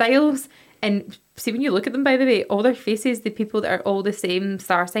Harry Styles. And see, when you look at them, by the way, all their faces, the people that are all the same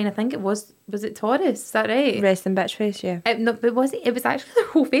star sign, I think it was it Taurus? Is that right? Resting bitch face, yeah. No, but it was actually their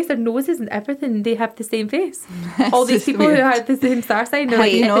whole face, their noses and everything. They have the same face. All these people who had the same star sign.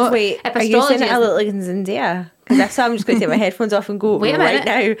 Wait, if are you saying I look like Zendaya? Because if so, I'm just going to take my headphones off and go Wait a right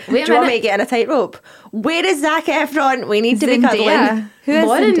minute. now. Do you want me to get in a tightrope? Where is Zac Efron? We need to be cuddling. Who is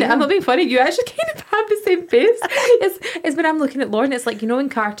Lauren, Zendaya? I'm not being funny. You actually kind of have the same face. It's when I'm looking at Lauren, it's like, you know, in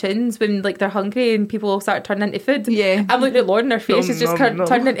cartoons when like they're hungry and people all start turning into food. Yeah. I'm looking at Lauren, her face is just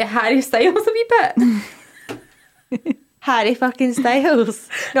turning into Harry Styles a wee bit. Harry fucking Styles.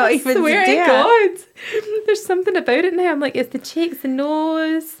 Not even Swear Zendaya. to God. There's something about it now. I'm like, it's the cheeks, the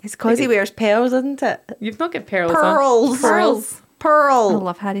nose. It's because he wears pearls, isn't it? You've not got pearls Pearls. on. I Pearl.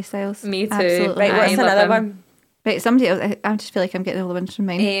 love Harry Styles. Me too. Absolutely. Right, what's I love another him. one? Right, somebody else. I just feel like I'm getting all the ones from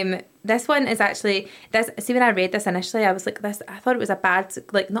mine. This one is actually this. See, when I read this initially, I was like, this. I thought it was a bad,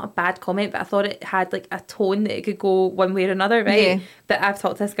 like not a bad comment, but I thought it had like a tone that it could go one way or another, right? Yeah. But I've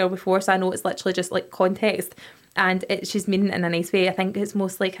talked to this girl before, so I know it's literally just like context, and she's meaning it in a nice way. I think it's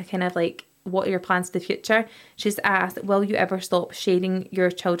most like a kind of like, what are your plans for the future? She's asked, will you ever stop sharing your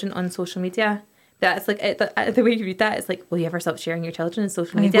children on social media? That's like the way you read that. It's like, will you ever stop sharing your children on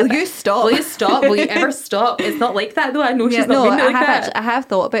social media? Will you stop? Will you stop? Will you ever stop? It's not like that though. I know she's not no, meaning it like that. I have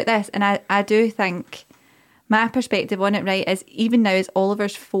thought about this, and I do think my perspective on it, right, is even now as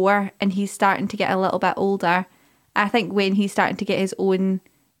Oliver's 4 and he's starting to get a little bit older, I think when he's starting to get his own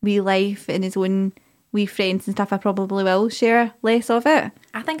wee life and his own wee friends and stuff, I probably will share less of it.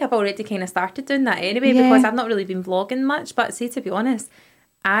 I think I've already kind of started doing that anyway, Yeah. because I've not really been vlogging much. But see, to be honest,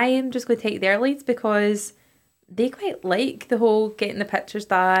 I am just going to take their leads because they quite like the whole getting the pictures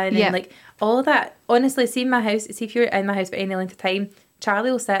done Yeah. and like all of that. Honestly, see in my house, see if you're in my house for any length of time,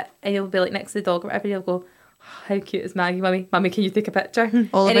 Charlie will sit and he'll be like next to the dog or whatever, he'll go, how cute is Maggie, mummy, can you take a picture?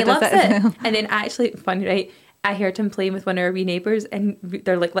 Oliver And he does loves that as it. well. And then actually, funny, right, I heard him playing with one of our wee neighbours and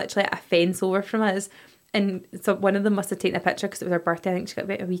they're like literally at a fence over from us. And so one of them must have taken a picture because it was her birthday. I think she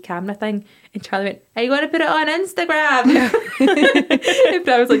got a wee camera thing. And Charlie went, are you going to put it on Instagram? But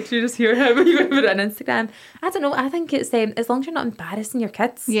I was like, did you just hear him? Are you going to put it on Instagram? I don't know. I think it's, as long as you're not embarrassing your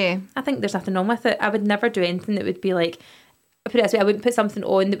kids, Yeah. I think there's nothing wrong with it. I would never do anything that would be like, put it this way, I wouldn't put something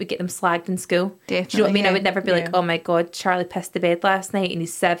on that would get them slagged in school. Do you know what I Definitely, mean? I yeah. would never be like, oh my God, Charlie pissed the bed last night and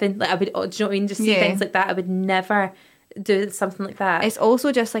he's 7. Like I would, do you know what I mean? Just see Yeah. things like that. I would never do something like that. It's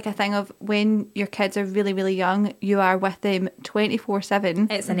also just like a thing of when your kids are really, really young, you are with them 24/7.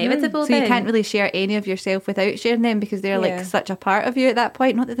 It's inevitable. So you then. can't really share any of yourself without sharing them because they're Yeah. like such a part of you at that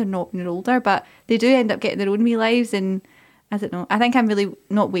point. Not that they're not when you're older, but they do end up getting their own wee lives. And I don't know. I think I'm really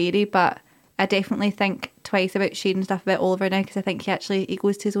not wary, but I definitely think twice about sharing stuff about Oliver now because I think he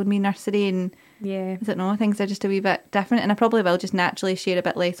goes to his own wee nursery and Yeah. I don't know, things are just a wee bit different. And I probably will just naturally share a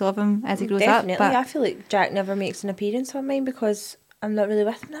bit less of him as he grows Definitely. up. But I feel like Jack never makes an appearance on mine because I'm not really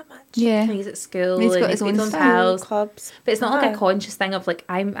with him that much. yeah, He's at school. He's got and his own stuff. pals. Clubs. But it's not like Yeah. a conscious thing of like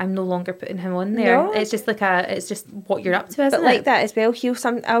I'm no longer putting him on there. No. It's just like it's just what you're up to, isn't But like it? that as well,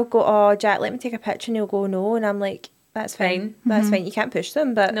 I'll go, oh Jack, let me take a picture, and he'll go no, and I'm like, that's fine. That's fine. You can't push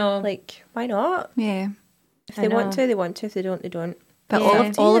them, but No. like, why not? yeah. If I they want know. to, they want to. If they don't, they don't. But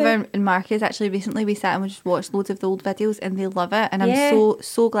Yeah. Oliver and Marcus, actually recently we sat and we just watched loads of the old videos and they love it, and Yeah. I'm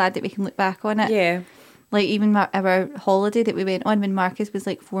so glad that we can look back on it. Yeah. Like even our holiday that we went on when Marcus was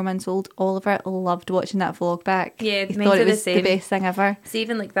like 4 months old, Oliver loved watching that vlog back. Yeah, he mine's thought it the was the same. best thing ever. So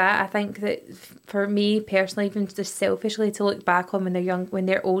even like that, I think that for me personally, even just selfishly, to look back on when they're young, when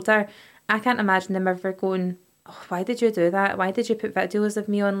they're older, I can't imagine them ever going, oh, why did you do that? Why did you put videos of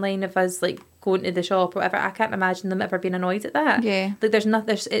me online of us like going to the shop or whatever? I can't imagine them ever being annoyed at that. Yeah. Like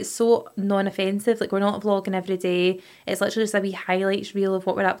it's so non-offensive. Like we're not vlogging every day. It's literally just a wee highlights reel of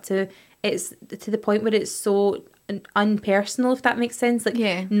what we're up to. It's to the point where it's so unpersonal, if that makes sense.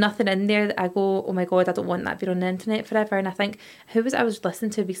 Like nothing in there that I go, oh my god, I don't want that being on the internet forever. And I think I was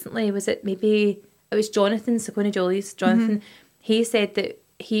listening to recently, it was Jonathan Sakona Jolie's Jonathan. He said that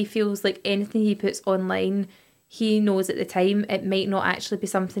he feels like anything he puts online, he knows at the time it might not actually be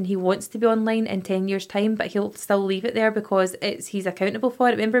something he wants to be online in 10 years time, but he'll still leave it there because he's accountable for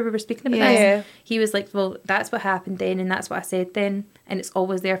it. Remember we were speaking about this? He was like, well, that's what happened then and that's what I said then, and it's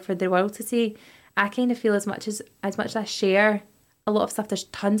always there for the world to see. I kind of feel as much as I share a lot of stuff, there's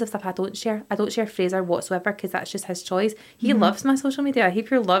tons of stuff I don't share. I don't share Fraser whatsoever because that's just his choice. He loves my social media. He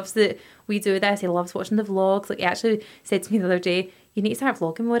pure loves that we do this. He loves watching the vlogs. Like he actually said to me the other day, you need to start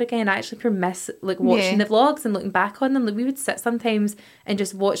vlogging more again. I actually pure miss like watching the vlogs and looking back on them. Like we would sit sometimes and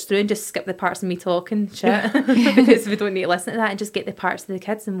just watch through and just skip the parts of me talking shit because we don't need to listen to that and just get the parts of the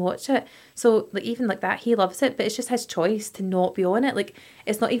kids and watch it. So like even like that, he loves it, but it's just his choice to not be on it. Like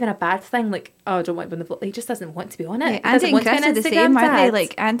it's not even a bad thing. Like, oh, I don't want to be on the vlog. He just doesn't want to be on it. Yeah, Andy and Chris are the same, aren't they?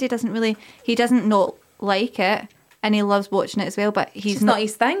 Like Andy he doesn't not like it. And he loves watching it as well, but he's not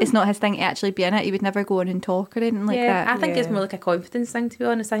his thing. It's not his thing to actually be in it. He would never go on and talk or anything like that. I think it's more like a confidence thing, to be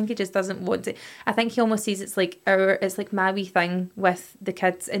honest. I think he just doesn't want to. I think he almost sees it's like my wee thing with the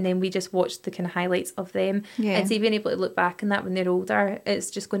kids, and then we just watch the kind of highlights of them. Yeah. And so being able to look back on that when they're older, it's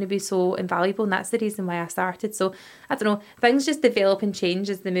just going to be so invaluable, and that's the reason why I started. So I don't know, things just develop and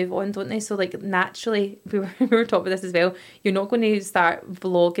change as they move on, don't they? So like naturally, we were talking about this as well. You're not going to start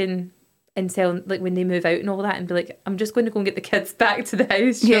vlogging and tell like when they move out and all that and be like, I'm just going to go and get the kids back to the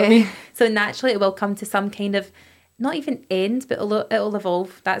house. You know what I mean? So naturally it will come to some kind of, not even end, but it'll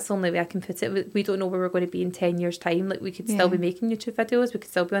evolve. That's the only way I can put it. We don't know where we're going to be in 10 years time. Like we could still be making YouTube videos, we could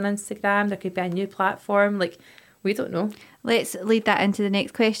still be on Instagram, there could be a new platform, like we don't know. Let's lead that into the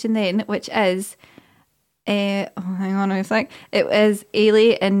next question then, which is hang on a sec. It was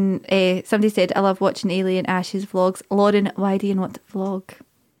Ailey and somebody said, I love watching Ailey and Ash's vlogs. Lauren, why do you not vlog?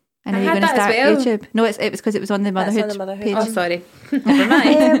 And are you going to start YouTube? No, it was because it was on the Motherhood page. Oh, sorry. Never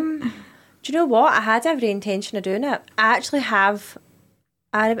mind. Do you know what? I had every intention of doing it. I actually have.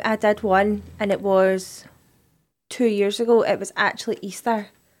 I did one, and it was 2 years ago. It was actually Easter,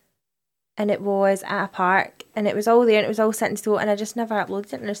 and it was at a park, and it was all there, and it was all sitting still, and I just never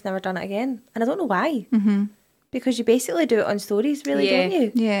uploaded it, and I just never done it again, and I don't know why. Because you basically do it on stories, really, don't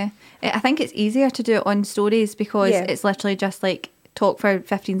you? Yeah, I think it's easier to do it on stories because it's literally just like talk for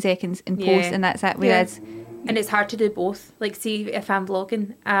 15 seconds and post and that's it, whereas and it's hard to do both. Like see, if I'm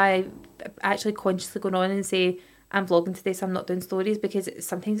vlogging, I actually consciously going on and say I'm vlogging today, so I'm not doing stories, because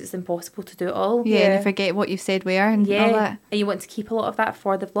sometimes it's impossible to do it all. and you forget what you've said where and all that, and you want to keep a lot of that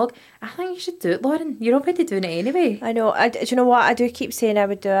for the vlog. I think you should do it, Lauren. You're already doing it anyway. I know. Do you know what? I do keep saying I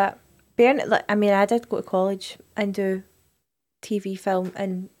would do it. I did go to college and do TV, film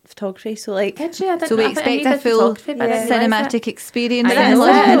and photography, so like so we expect a full cinematic experience.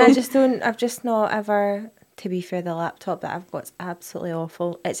 And I've just not ever, to be fair, the laptop that I've got's absolutely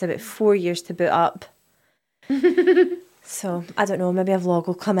awful. It's about 4 years to boot up. So I don't know, maybe a vlog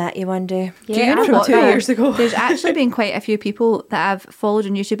will come at you one day. Do you know what, 2 years ago there's actually been quite a few people that I've followed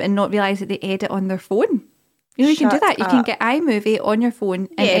on YouTube and not realised that they edit on their phone. You know, you can do that. You can get iMovie on your phone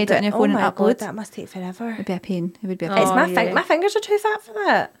and edit on your phone and upload. God, that must take forever. It'd be a pain. It would be a pain. It's my fingers are too fat for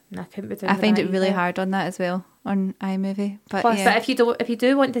that. I couldn't be doing I find that it really either. hard on that as well, on iMovie. But Plus, but if you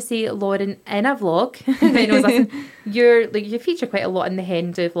do want to see Lauren in a vlog, you feature quite a lot in the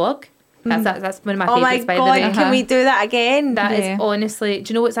Hen Do vlog. That's one of my favourites, by the way. Oh my God, can we do that again? That is honestly,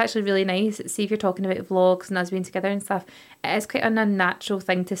 do you know what's actually really nice? See, if you're talking about vlogs and us being together and stuff, it is quite an unnatural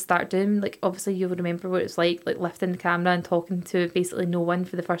thing to start doing. Like, obviously, you'll remember what it's like lifting the camera and talking to basically no one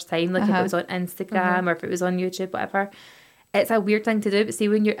for the first time. Like, if it was on Instagram or if it was on YouTube, whatever. It's a weird thing to do, but see,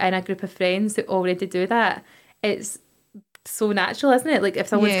 when you're in a group of friends who already do that, it's so natural, isn't it? Like if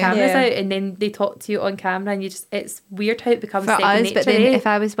someone's camera's out and then they talk to you on camera and it's weird how it becomes for second us nature. But then if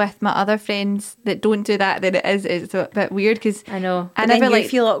I was with my other friends that don't do that, then it's a bit weird, because I know I never you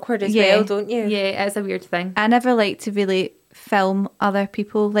feel awkward as well, don't you? Yeah, it's a weird thing. I never like to really film other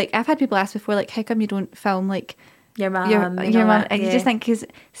people. Like I've had people ask before, like, how come you don't film like your mum? Your mum. And you just think, because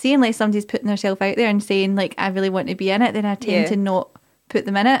see, unless somebody's putting themselves out there and saying like, I really want to be in it, then I tend to not put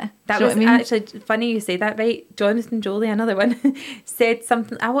them in it. That Do you was know what I mean? actually funny you say that, right? Jonathan Jolie, another one, said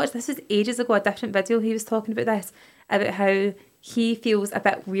something. I watched this was ages ago, a different video. He was talking about this, about how he feels a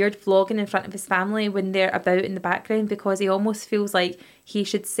bit weird vlogging in front of his family when they're about in the background, because he almost feels like he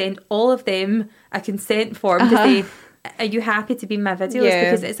should send all of them a consent form to say, are you happy to be in my videos? Yeah.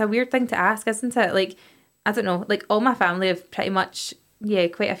 Because it's a weird thing to ask, isn't it? Like, I don't know, like all my family have pretty much,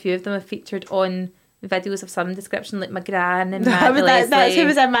 quite a few of them have featured on videos of some description, like my gran and Maggie that's Leslie. who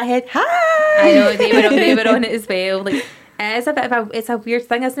was in my head. Hi! I know, they were on it as well. Like, it is a bit of it's a weird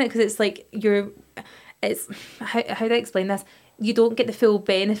thing, isn't it? Because it's like it's how do I explain this? You don't get the full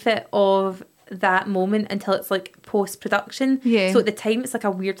benefit of that moment until it's like post-production. Yeah. So at the time, it's like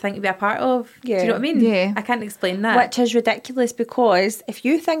a weird thing to be a part of. Do Yeah. you know what I mean? Yeah. I can't explain that. Which is ridiculous, because if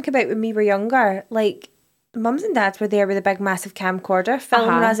you think about when we were younger, like, mums and dads were there with a big massive camcorder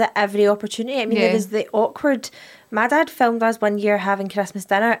filming us at every opportunity. I mean, Yeah. there was the awkward... My dad filmed us one year having Christmas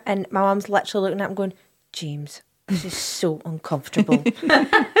dinner, and my mum's literally looking at him going, James, this is so uncomfortable.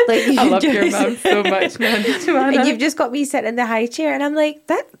 Like, I love your mum so much, man. and you've just got me sitting in the high chair, and I'm like,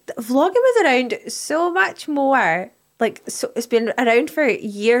 that vlogging was around so much more. Like, so it's been around for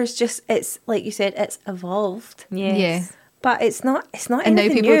years. Just, it's like you said, it's evolved, Yes. Yeah. but it's not. And now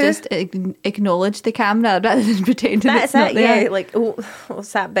anything people new. just acknowledge the camera rather than pretending That's it's not it. there. Yeah, like, oh,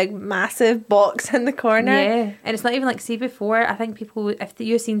 what's that big massive box in the corner? Yeah, and it's not even like, see, before, I think people, if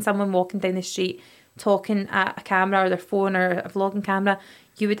you've seen someone walking down the street talking at a camera or their phone or a vlogging camera,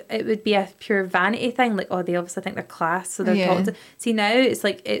 it would be a pure vanity thing, like, oh, they obviously think they're class, so they're Yeah. talking to. See, now it's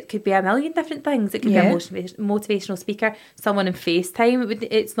like, it could be a million different things. It could Yeah. be a motivational speaker, someone in FaceTime.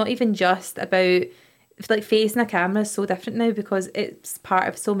 It's not even just about, like, facing a camera is so different now, because it's part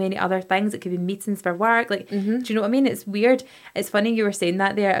of so many other things. It could be meetings for work, like, do you know what I mean? It's weird. It's funny you were saying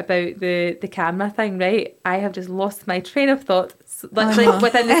that there about the camera thing, right? I have just lost my train of thought, literally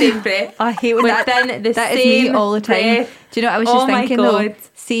within the same breath. I hate when Within the that is same me all the time. breath. Do you know what I was Oh just my thinking God. though?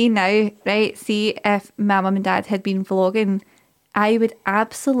 See now, right? See if my mum and dad had been vlogging, I would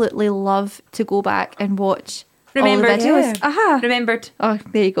absolutely love to go back and watch Remembered. all the videos. Yeah. Aha. Remembered. Oh,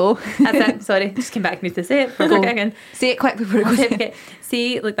 there you go. That's it. Sorry, just came back to me to say it. Go. Again. Say it quick before it goes. Okay.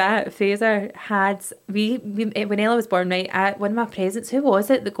 See, like that, Fraser had, we when Ella was born, right, one of my presents, who was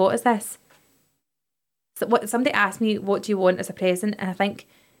it that got us this? So somebody asked me, what do you want as a present? And I think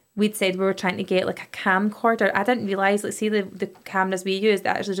we'd said we were trying to get like a camcorder. I didn't realise, like, see the cameras we use, they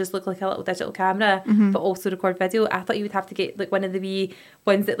actually just look like a little digital camera, but also record video. I thought you would have to get like one of the wee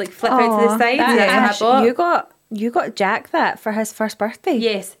ones that like flip out to the Aw, side. That, That's what I bought. you got Jack that for his first birthday.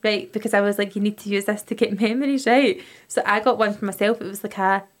 Yes, right, because I was like, you need to use this to get memories, right? So I got one for myself. It was like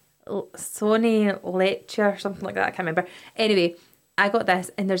a Sony Lecture or something like that. I can't remember. Anyway, I got this,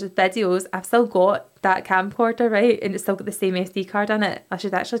 and there's videos. I've still got that camcorder, right? And it's still got the same SD card in it. I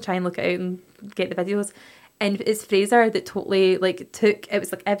should actually try and look it out and get the videos. And it's Fraser that totally like took, it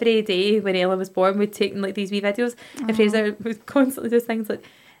was like every day when Ella was born, we'd taken like these wee videos. And Fraser was constantly doing things like,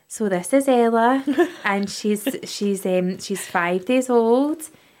 so this is Ella, and she's 5 days old,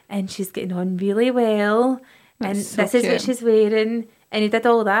 and she's getting on really well, and That's so this is what cute. she's wearing, and he did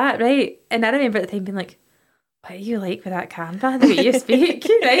all that, right? And I remember at the time being like, what are you like with that camera, the way you speak,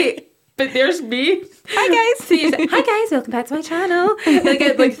 right? But there's me. Hi guys. Hi guys, welcome back to my channel.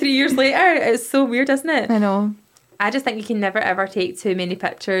 Like 3 years later, it's so weird, isn't it? I know. I just think you can never ever take too many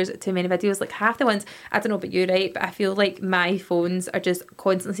pictures, too many videos. Like half the ones, I don't know about you, right? But I feel like my phones are just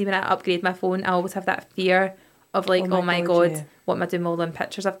constantly, see when I upgrade my phone, I always have that fear of like, oh my God, yeah. what am I doing with all them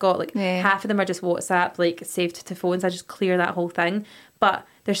pictures I've got? Like Yeah. half of them are just WhatsApp, like saved to phones. I just clear that whole thing. But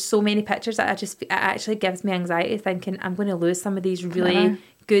there's so many pictures that it actually gives me anxiety thinking I'm going to lose some of these really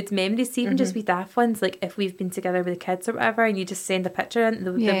good memories, even just with daft ones, like if we've been together with the kids or whatever, and you just send a picture in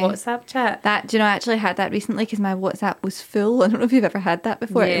the Yeah. WhatsApp chat. That, do you know, I actually had that recently because my WhatsApp was full. I don't know if you've ever had that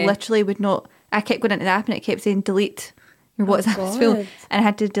before. Yeah. It literally would not, I kept going into the app and it kept saying delete, your WhatsApp is full. God. And I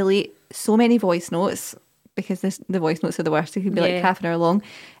had to delete so many voice notes because the voice notes are the worst. It could be like Yeah. half an hour long.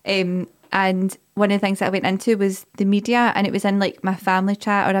 And one of the things that I went into was the media, and it was in like my family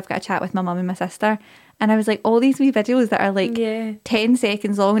chat, or I've got a chat with my mum and my sister. And I was like, all these wee videos that are like Yeah. 10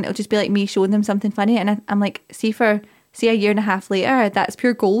 seconds long, and it'll just be like me showing them something funny. And I'm like, see a year and a half later, that's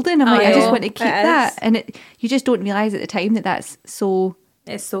pure golden. I'm like, I just know. want to keep It that. is. And you just don't realise at the time that that's so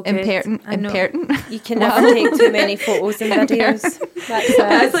It's so good. Impertinent. I know. Impertinent. You can never take too many photos and videos.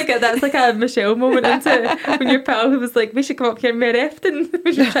 That's like a Michelle moment, isn't it? When your pal who was like, we should come up here more often.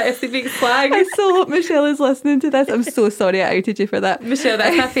 We should try to speak slang. I so hope Michelle is listening to this. I'm so sorry I outed you for that. Michelle,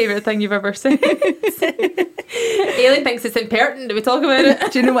 that's my favourite thing you've ever said. Aileen thinks it's impertinent. Do we talk about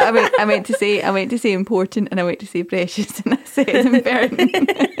it? Do you know what I meant to say? I meant to say important and I went to say precious and I said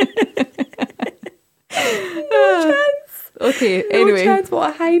impertinent. Okay, anyway. No chance, what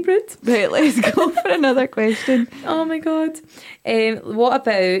a hybrid. Right, let's go for another question. Oh my god. What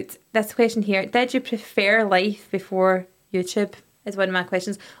about this question here? Did you prefer life before YouTube? Is one of my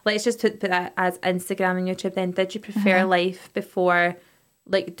questions. Let's just put that as Instagram and YouTube then. Did you prefer life before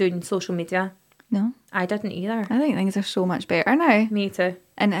like doing social media? No, I didn't either. I think things are so much better now Me too.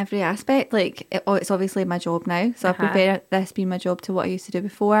 in every aspect. Like, it's obviously my job now, so I prefer this being my job to what I used to do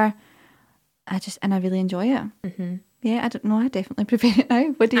before. I really enjoy it. Mm-hmm. Yeah, I don't know. I definitely prefer it now.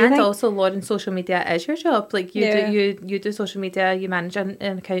 What do you think? And also, Lauren, social media is your job. Like you do social media. You manage an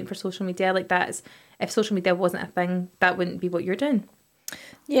account for social media. Like that's if social media wasn't a thing, that wouldn't be what you're doing.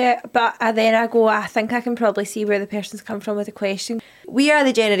 Yeah, but then I think I can probably see where the person's come from with the question. We are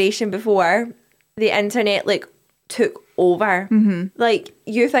the generation before the internet like took over. Mm-hmm. Like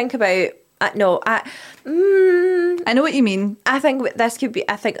you think about I know what you mean. I think this could be.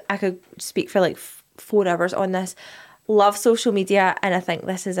 I think I could speak for like 4 hours on this. Love social media, and I think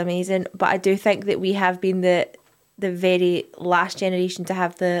this is amazing. But I do think that we have been the very last generation to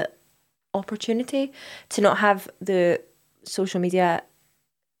have the opportunity to not have the social media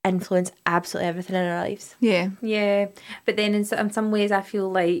influence absolutely everything in our lives. Yeah. But then in some ways, I feel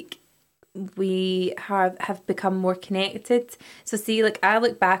like we have become more connected. So see, like I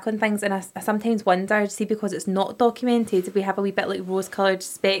look back on things and I sometimes wonder, see, because it's not documented, we have a wee bit like rose-coloured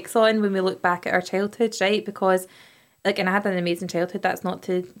specs on when we look back at our childhood, right? Because like, and I had an amazing childhood. That's not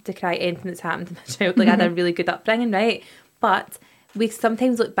to decry anything that's happened in my childhood. Like I had a really good upbringing, right? But we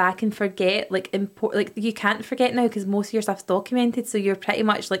sometimes look back and forget, like you can't forget now because most of your stuff's documented. So you're pretty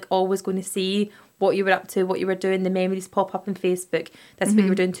much like always going to see what you were up to, what you were doing. The memories pop up on Facebook. That's what you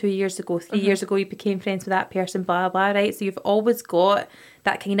were doing 2 years ago. 3 years ago, you became friends with that person, blah, blah, right? So you've always got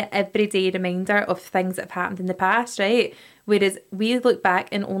that kind of everyday reminder of things that have happened in the past, right? Whereas we look back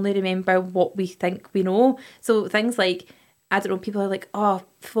and only remember what we think we know. So things like, I don't know, people are like, oh,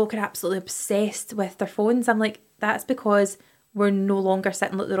 folk are absolutely obsessed with their phones. I'm like, that's because we're no longer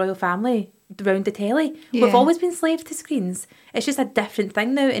sitting like the royal family around the telly. Yeah. We've always been slaves to screens. It's just a different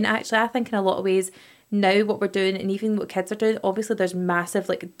thing now. And actually, I think in a lot of ways now what we're doing, and even what kids are doing, obviously there's massive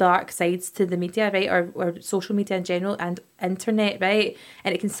like dark sides to the media, right? Or social media in general and internet, right?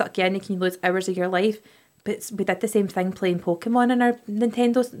 And it can suck you in, and can lose hours of your life. But we did the same thing playing Pokemon on our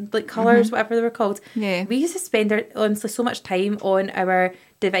Nintendo like colours, whatever they were called. Yeah. We used to spend honestly so much time on our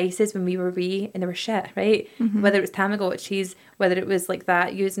devices when we were wee, and they were shit, right? Whether it was Tamagotchis, whether it was like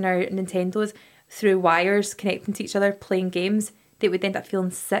that, using our Nintendos through wires, connecting to each other, playing games, they would end up feeling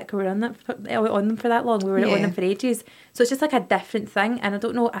sick. We were on them for that long. We were on them for ages. So it's just like a different thing. And I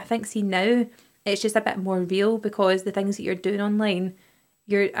don't know, I think, see now, it's just a bit more real because the things that you're doing online,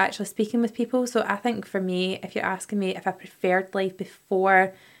 you're actually speaking with people. So I think for me, if you're asking me if I preferred life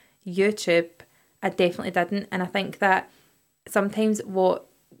before YouTube, I definitely didn't. And I think that sometimes what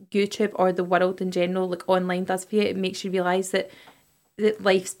YouTube or the world in general, like online, does for you, it makes you realise that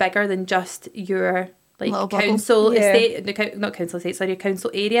life's bigger than just your like council estate, not council estate, sorry, council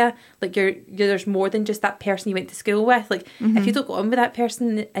area. Like you're there's more than just that person you went to school with. Like if you don't go on with that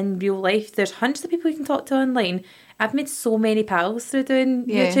person in real life, there's hundreds of people you can talk to online. I've made so many pals through doing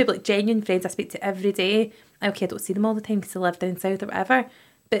YouTube, like genuine friends I speak to every day. Okay, I don't see them all the time because they live down south or whatever,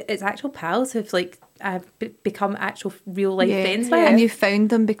 but it's actual pals who've like I've become actual real life friends with. And you found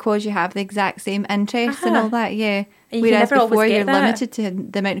them because you have the exact same interests and all that, And you whereas can never before always get you're that. limited to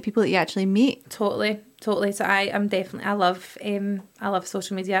the amount of people that you actually meet. Totally. So I'm definitely, I love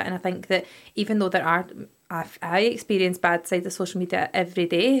social media, and I think that even though there are, I experience bad sides of social media every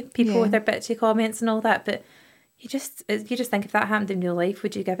day, people with their bitchy comments and all that, but you just think if that happened in real life,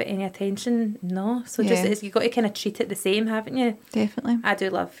 would you give it any attention? No. So you've got to kind of treat it the same, haven't you? Definitely. I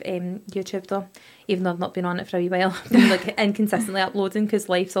do love YouTube though, even though I've not been on it for a wee while. I've been like inconsistently uploading because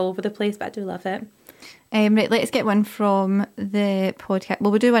life's all over the place, but I do love it. Right, let's get one from the podcast.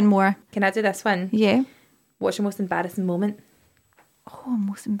 Well, we'll do one more. Can I do this one? Yeah. What's your most embarrassing moment? Oh,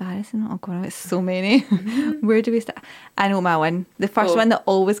 most embarrassing. Oh God, it's so many. Where do we start? I know my one. The first one that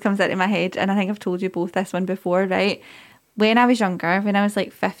always comes into my head, and I think I've told you both this one before, right? When I was younger, when I was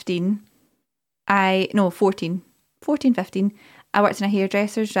like 15, 15, I worked in a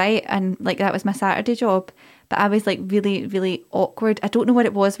hairdresser's, right? And like that was my Saturday job. But I was like really, really awkward. I don't know what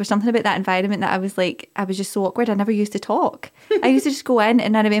it was. There was something about that environment that I was just so awkward. I never used to talk. I used to just go in,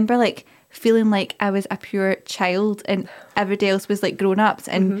 and I remember like feeling like I was a pure child and everybody else was like grown-ups,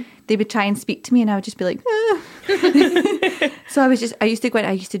 and they would try and speak to me and I would just be like, ah. So I used to go in,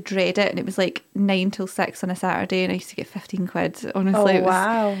 I used to dread it, and it was like 9 till 6 on a Saturday, and I used to get 15 quid. Honestly, it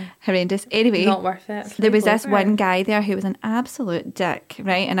was horrendous. Anyway, not worth it. There was this one guy there who was an absolute dick,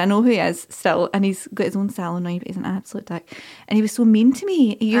 right? And I know who he is still, and he's got his own salon now, but he's an absolute dick. And he was so mean to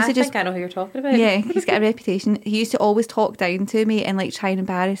me. He used to just, think I know who you're talking about. yeah, he's got a reputation. He used to always talk down to me and like try and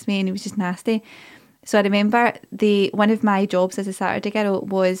embarrass me, and he was just nasty. So I remember one of my jobs as a Saturday girl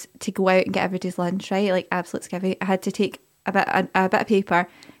was to go out and get everybody's lunch, right? Like absolute skivvy. I had to take a bit of paper,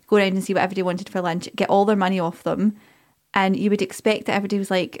 go around and see what everybody wanted for lunch, get all their money off them, and you would expect that everybody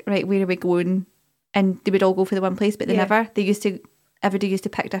was like, right, where are we going? And they would all go for the one place, but they never. Everybody used to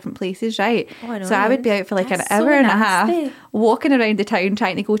pick different places, right? Oh, I know. So I would be out for like an hour and a half, walking around the town,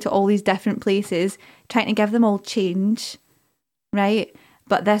 trying to go to all these different places, trying to give them all change, right?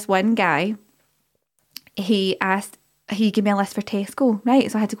 But this one guy, he gave me a list for Tesco,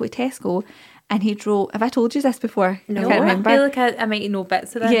 right? So I had to go to Tesco, and he drove. Have I told you this before? No, I can't remember. I feel like I might know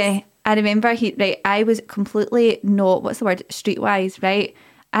bits of this. Yeah, I remember I was completely not, what's the word, streetwise, right?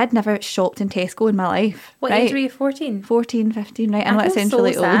 I'd never shopped in Tesco in my life. What right? age were you? 14? 14, 15, right? I'm not I feel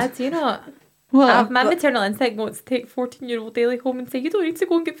essentially so old. sad, do you not? Well, My maternal instinct wants to take 14-year-old Daily home and say, you don't need to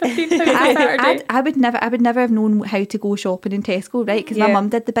go and get 15 pounds on Saturday. I would never have known how to go shopping in Tesco, right? Because my mum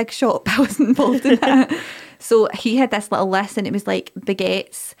did the big shop. I wasn't involved in that. So he had this little list, and it was like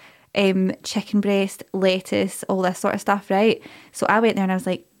baguettes, chicken breast, lettuce, all this sort of stuff, right? So I went there and I was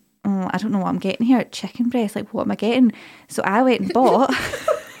like, oh, I don't know what I'm getting here. Chicken breast, like what am I getting? So I went and bought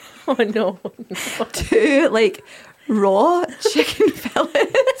Oh no. 2 like raw chicken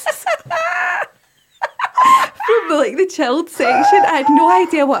fillets from like the chilled section. I had no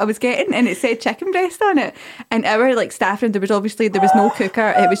idea what I was getting, and it said chicken breast on it. And our like staff room, there was no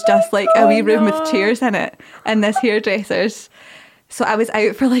cooker. It was just like a wee room with chairs in it and this hairdresser's. So I was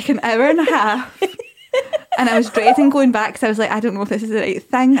out for like an hour and a half. And I was dreading going back because I was like, I don't know if this is the right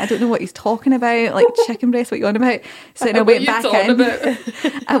thing. I don't know what he's talking about. Like chicken breast, what you on about? So then I went back in.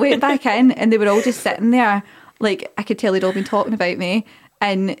 I went back in, and they were all just sitting there. Like I could tell they'd all been talking about me.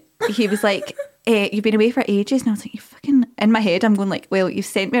 And he was like, you've been away for ages. And I was like, you fucking... In my head, I'm going like, well, you've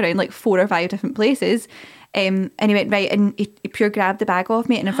sent me around like 4 or 5 different places. And he went, right, and he pure grabbed the bag off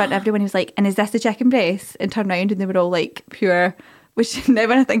me. And in front of everyone, he was like, and is this the chicken breast? And turned around, and they were all like, pure... Which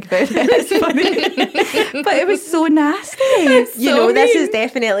never I think about it, it's funny. But it was so nasty. This is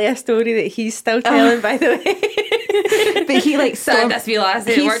definitely a story that he's still telling, by the way. But he like stormed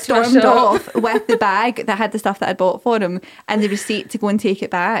off with the bag that had the stuff that I'd bought for him and the receipt to go and take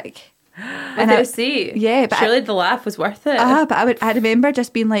it back. And the receipt? Yeah. But surely the laugh was worth it. But I remember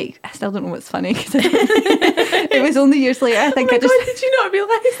just being like, I still don't know what's funny. Cause it was only years later, I think God, did you not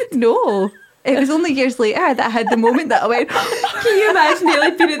realise? No. It was only years later that I had the moment that I went, can you imagine me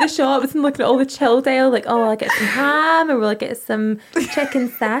like being at the shops and looking at all the chilled aisle, like, oh, I'll get some ham, or will I get some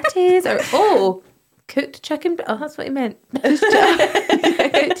chicken satays, or cooked chicken. Oh, that's what he meant.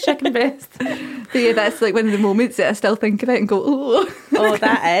 Cooked chicken breast. But yeah, that's like one of the moments that I still think about and go, oh. Oh,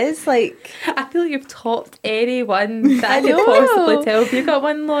 that is like... I feel like you've topped anyone that I could possibly tell. Have you got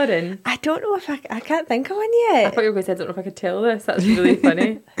one, Lauren? I don't know if I can't think of one yet. I thought you were going to say, I don't know if I could tell this. That's really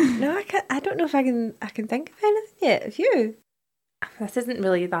funny. No, I can't. I don't know if I can think of anything yet. Have you? This isn't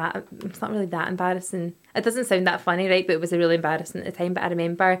really that... It's not really that embarrassing. It doesn't sound that funny, right? But it was really embarrassing at the time. But I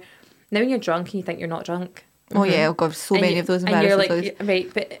remember... Now when you're drunk and you think you're not drunk. Oh yeah, oh god, so many of those embarrassing and you're like, right,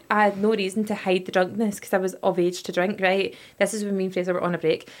 but I had no reason to hide the drunkenness because I was of age to drink, right? This is when me and Fraser were on a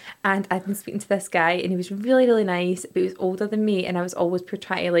break, and I'd been speaking to this guy, and he was really, really nice, but he was older than me, and I was always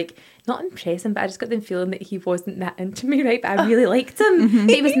trying to like, not impress him, but I just got the feeling that he wasn't that into me, right? But I really liked him.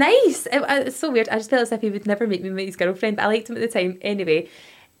 He was nice. It's so weird. I just felt as if he would never make me his girlfriend, but I liked him at the time anyway.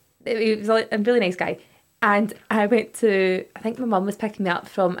 He was a really nice guy. And I went to, I think my mum was picking me up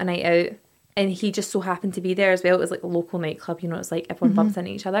from a night out, and he just so happened to be there as well. It was like a local nightclub, it's like everyone bumps into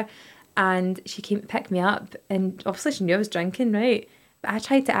each other. And she came to pick me up, and obviously she knew I was drinking, right? But I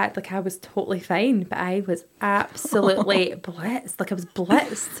tried to act like I was totally fine, but I was absolutely blitzed. Like I was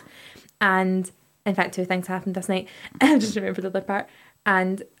blitzed. And in fact, 2 things happened this night. I just remember the other part.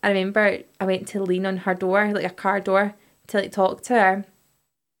 And I remember I went to lean on her door, like a car door, to like talk to her.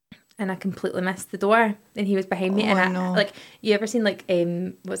 And I completely missed the door, and he was behind me. Like, you ever seen like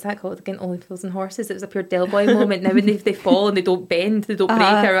what's that called again? Only Fools and Horses. It was a pure Del Boy moment. Now when they fall and they don't bend, they don't break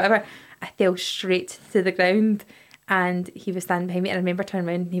or whatever. I fell straight to the ground, and he was standing behind me, and I remember turning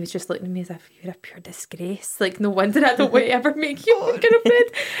around and he was just looking at me as if you're a pure disgrace. Like, no wonder I don't want to ever make you my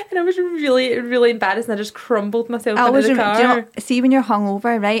girlfriend. And I was really, really embarrassed, and I just crumbled myself into the car. Do you know, see when you're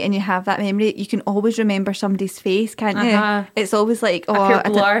hungover, right, and you have that memory, you can always remember somebody's face, can't you? It's always like, a pure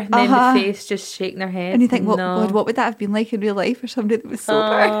blur, and then the face just shaking their head. And you think, God, what would that have been like in real life for somebody that was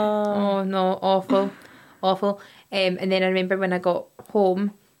sober? Oh no, awful. And then I remember when I got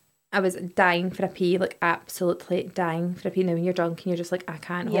home, I was dying for a pee, like absolutely dying for a pee. Now when you're drunk and you're just like, I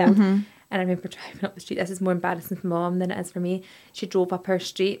can't hold. And I remember driving up the street. This is more embarrassing for Mom than it is for me. She drove up our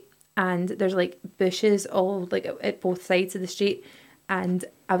street, and there's like bushes all like at both sides of the street. And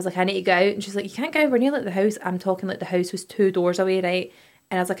I was like, I need to go out. And she's like, you can't go. We're near like the house. I'm talking like the house was 2 doors away, right?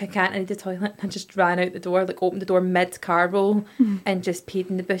 And I was like, I can't, I need the toilet. And I just ran out the door, like opened the door mid-car roll and just peed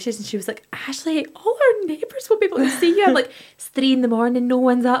in the bushes. And she was like, Ashley, all our neighbours will be able to see you. I'm like, it's 3 a.m, no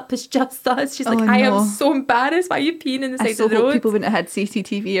one's up, it's just us. She's like, I am so embarrassed. Why are you peeing in the side of the road? People wouldn't have had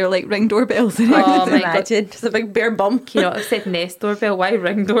CCTV or like Ring doorbells. Oh my Imagine, just a big bare bum. You know, I've said Nest doorbell, why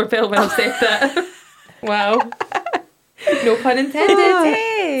Ring doorbell when I've said that? Wow. No pun intended.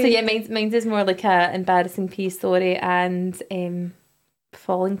 So yeah, mine's is more like a embarrassing pee story, and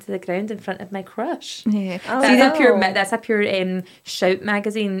falling to the ground in front of my crush. Yeah. That's a pure Shout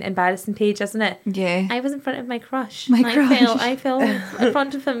magazine embarrassing page, isn't it? Yeah. I was in front of my crush. crush. I fell in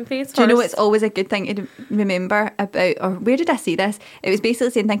front of him face first. Do you know it's always a good thing to remember about, or where did I see this? It was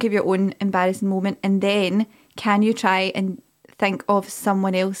basically saying, think of your own embarrassing moment, and then can you try and think of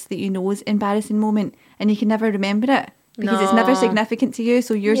someone else that you know's embarrassing moment, and you can never remember it because it's never significant to you,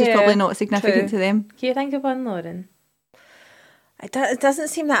 so yours is probably not significant to them. Can you think of one, Lauren? It doesn't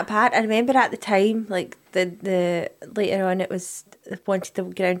seem that bad. I remember at the time, like the later on, it was wanted to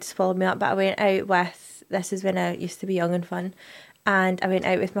get around to swallow me up. But I went out with, this is when I used to be young and fun, and I went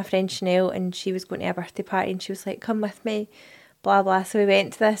out with my friend Chanel, and she was going to a birthday party, and she was like, "Come with me," blah blah. So we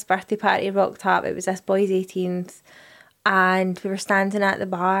went to this birthday party, rocked up. It was this boy's 18th, and we were standing at the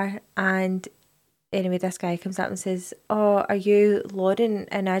bar, and anyway, this guy comes up and says, "Oh, are you Lauren?"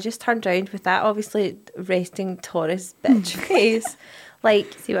 And I just turned around with that obviously resting Taurus bitch face.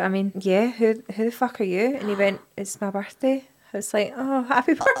 Like, see what I mean? Yeah, who the fuck are you? And he went, "It's my birthday." I was like, "Oh,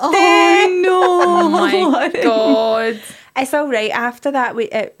 happy birthday." Oh no. Oh my God. It's all right. After that,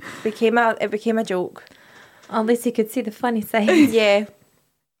 it became a joke. At least you could see the funny side. Yeah.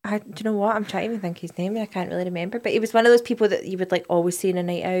 Do you know what? I'm trying to even think his name. I can't really remember. But he was one of those people that you would like always see on a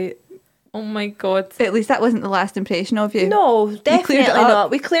night out. Oh my God. At least that wasn't the last impression of you. No, definitely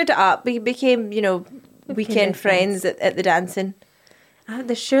not. We cleared it up. We became, weekend friends at the dancing.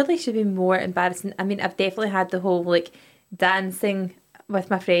 There surely should be more embarrassing. I mean, I've definitely had the whole like dancing with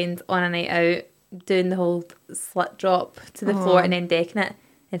my friends on a night out, doing the whole slut drop to the floor and then decking it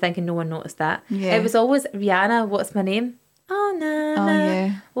and thinking no one noticed that. Yeah. It was always, Rihanna, what's my name? Oh, no.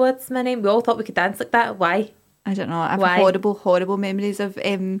 Yeah. What's my name? We all thought we could dance like that. Why? I don't know. I have horrible memories of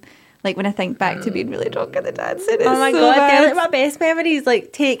like when I think back to being really drunk at the dancing. Oh my God, they're like my best memories.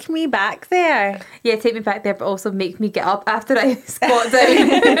 Like, take me back there. Yeah, take me back there, but also make me get up after I squat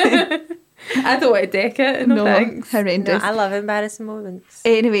down. I don't want to deck it. No thanks. Horrendous. No, I love embarrassing moments.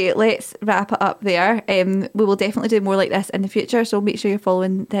 Anyway, let's wrap it up there. We will definitely do more like this in the future, so make sure you're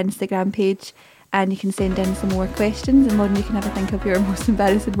following the Instagram page, and you can send in some more questions, and Lauren, you can have a think of your most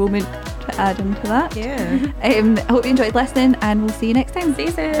embarrassing moment to add into that. Yeah. I hope you enjoyed listening, and we'll see you next time. See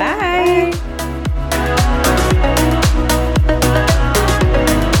you soon. Bye.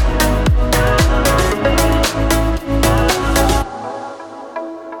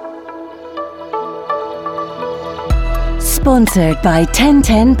 Sponsored by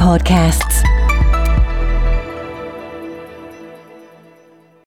 1010 Podcasts.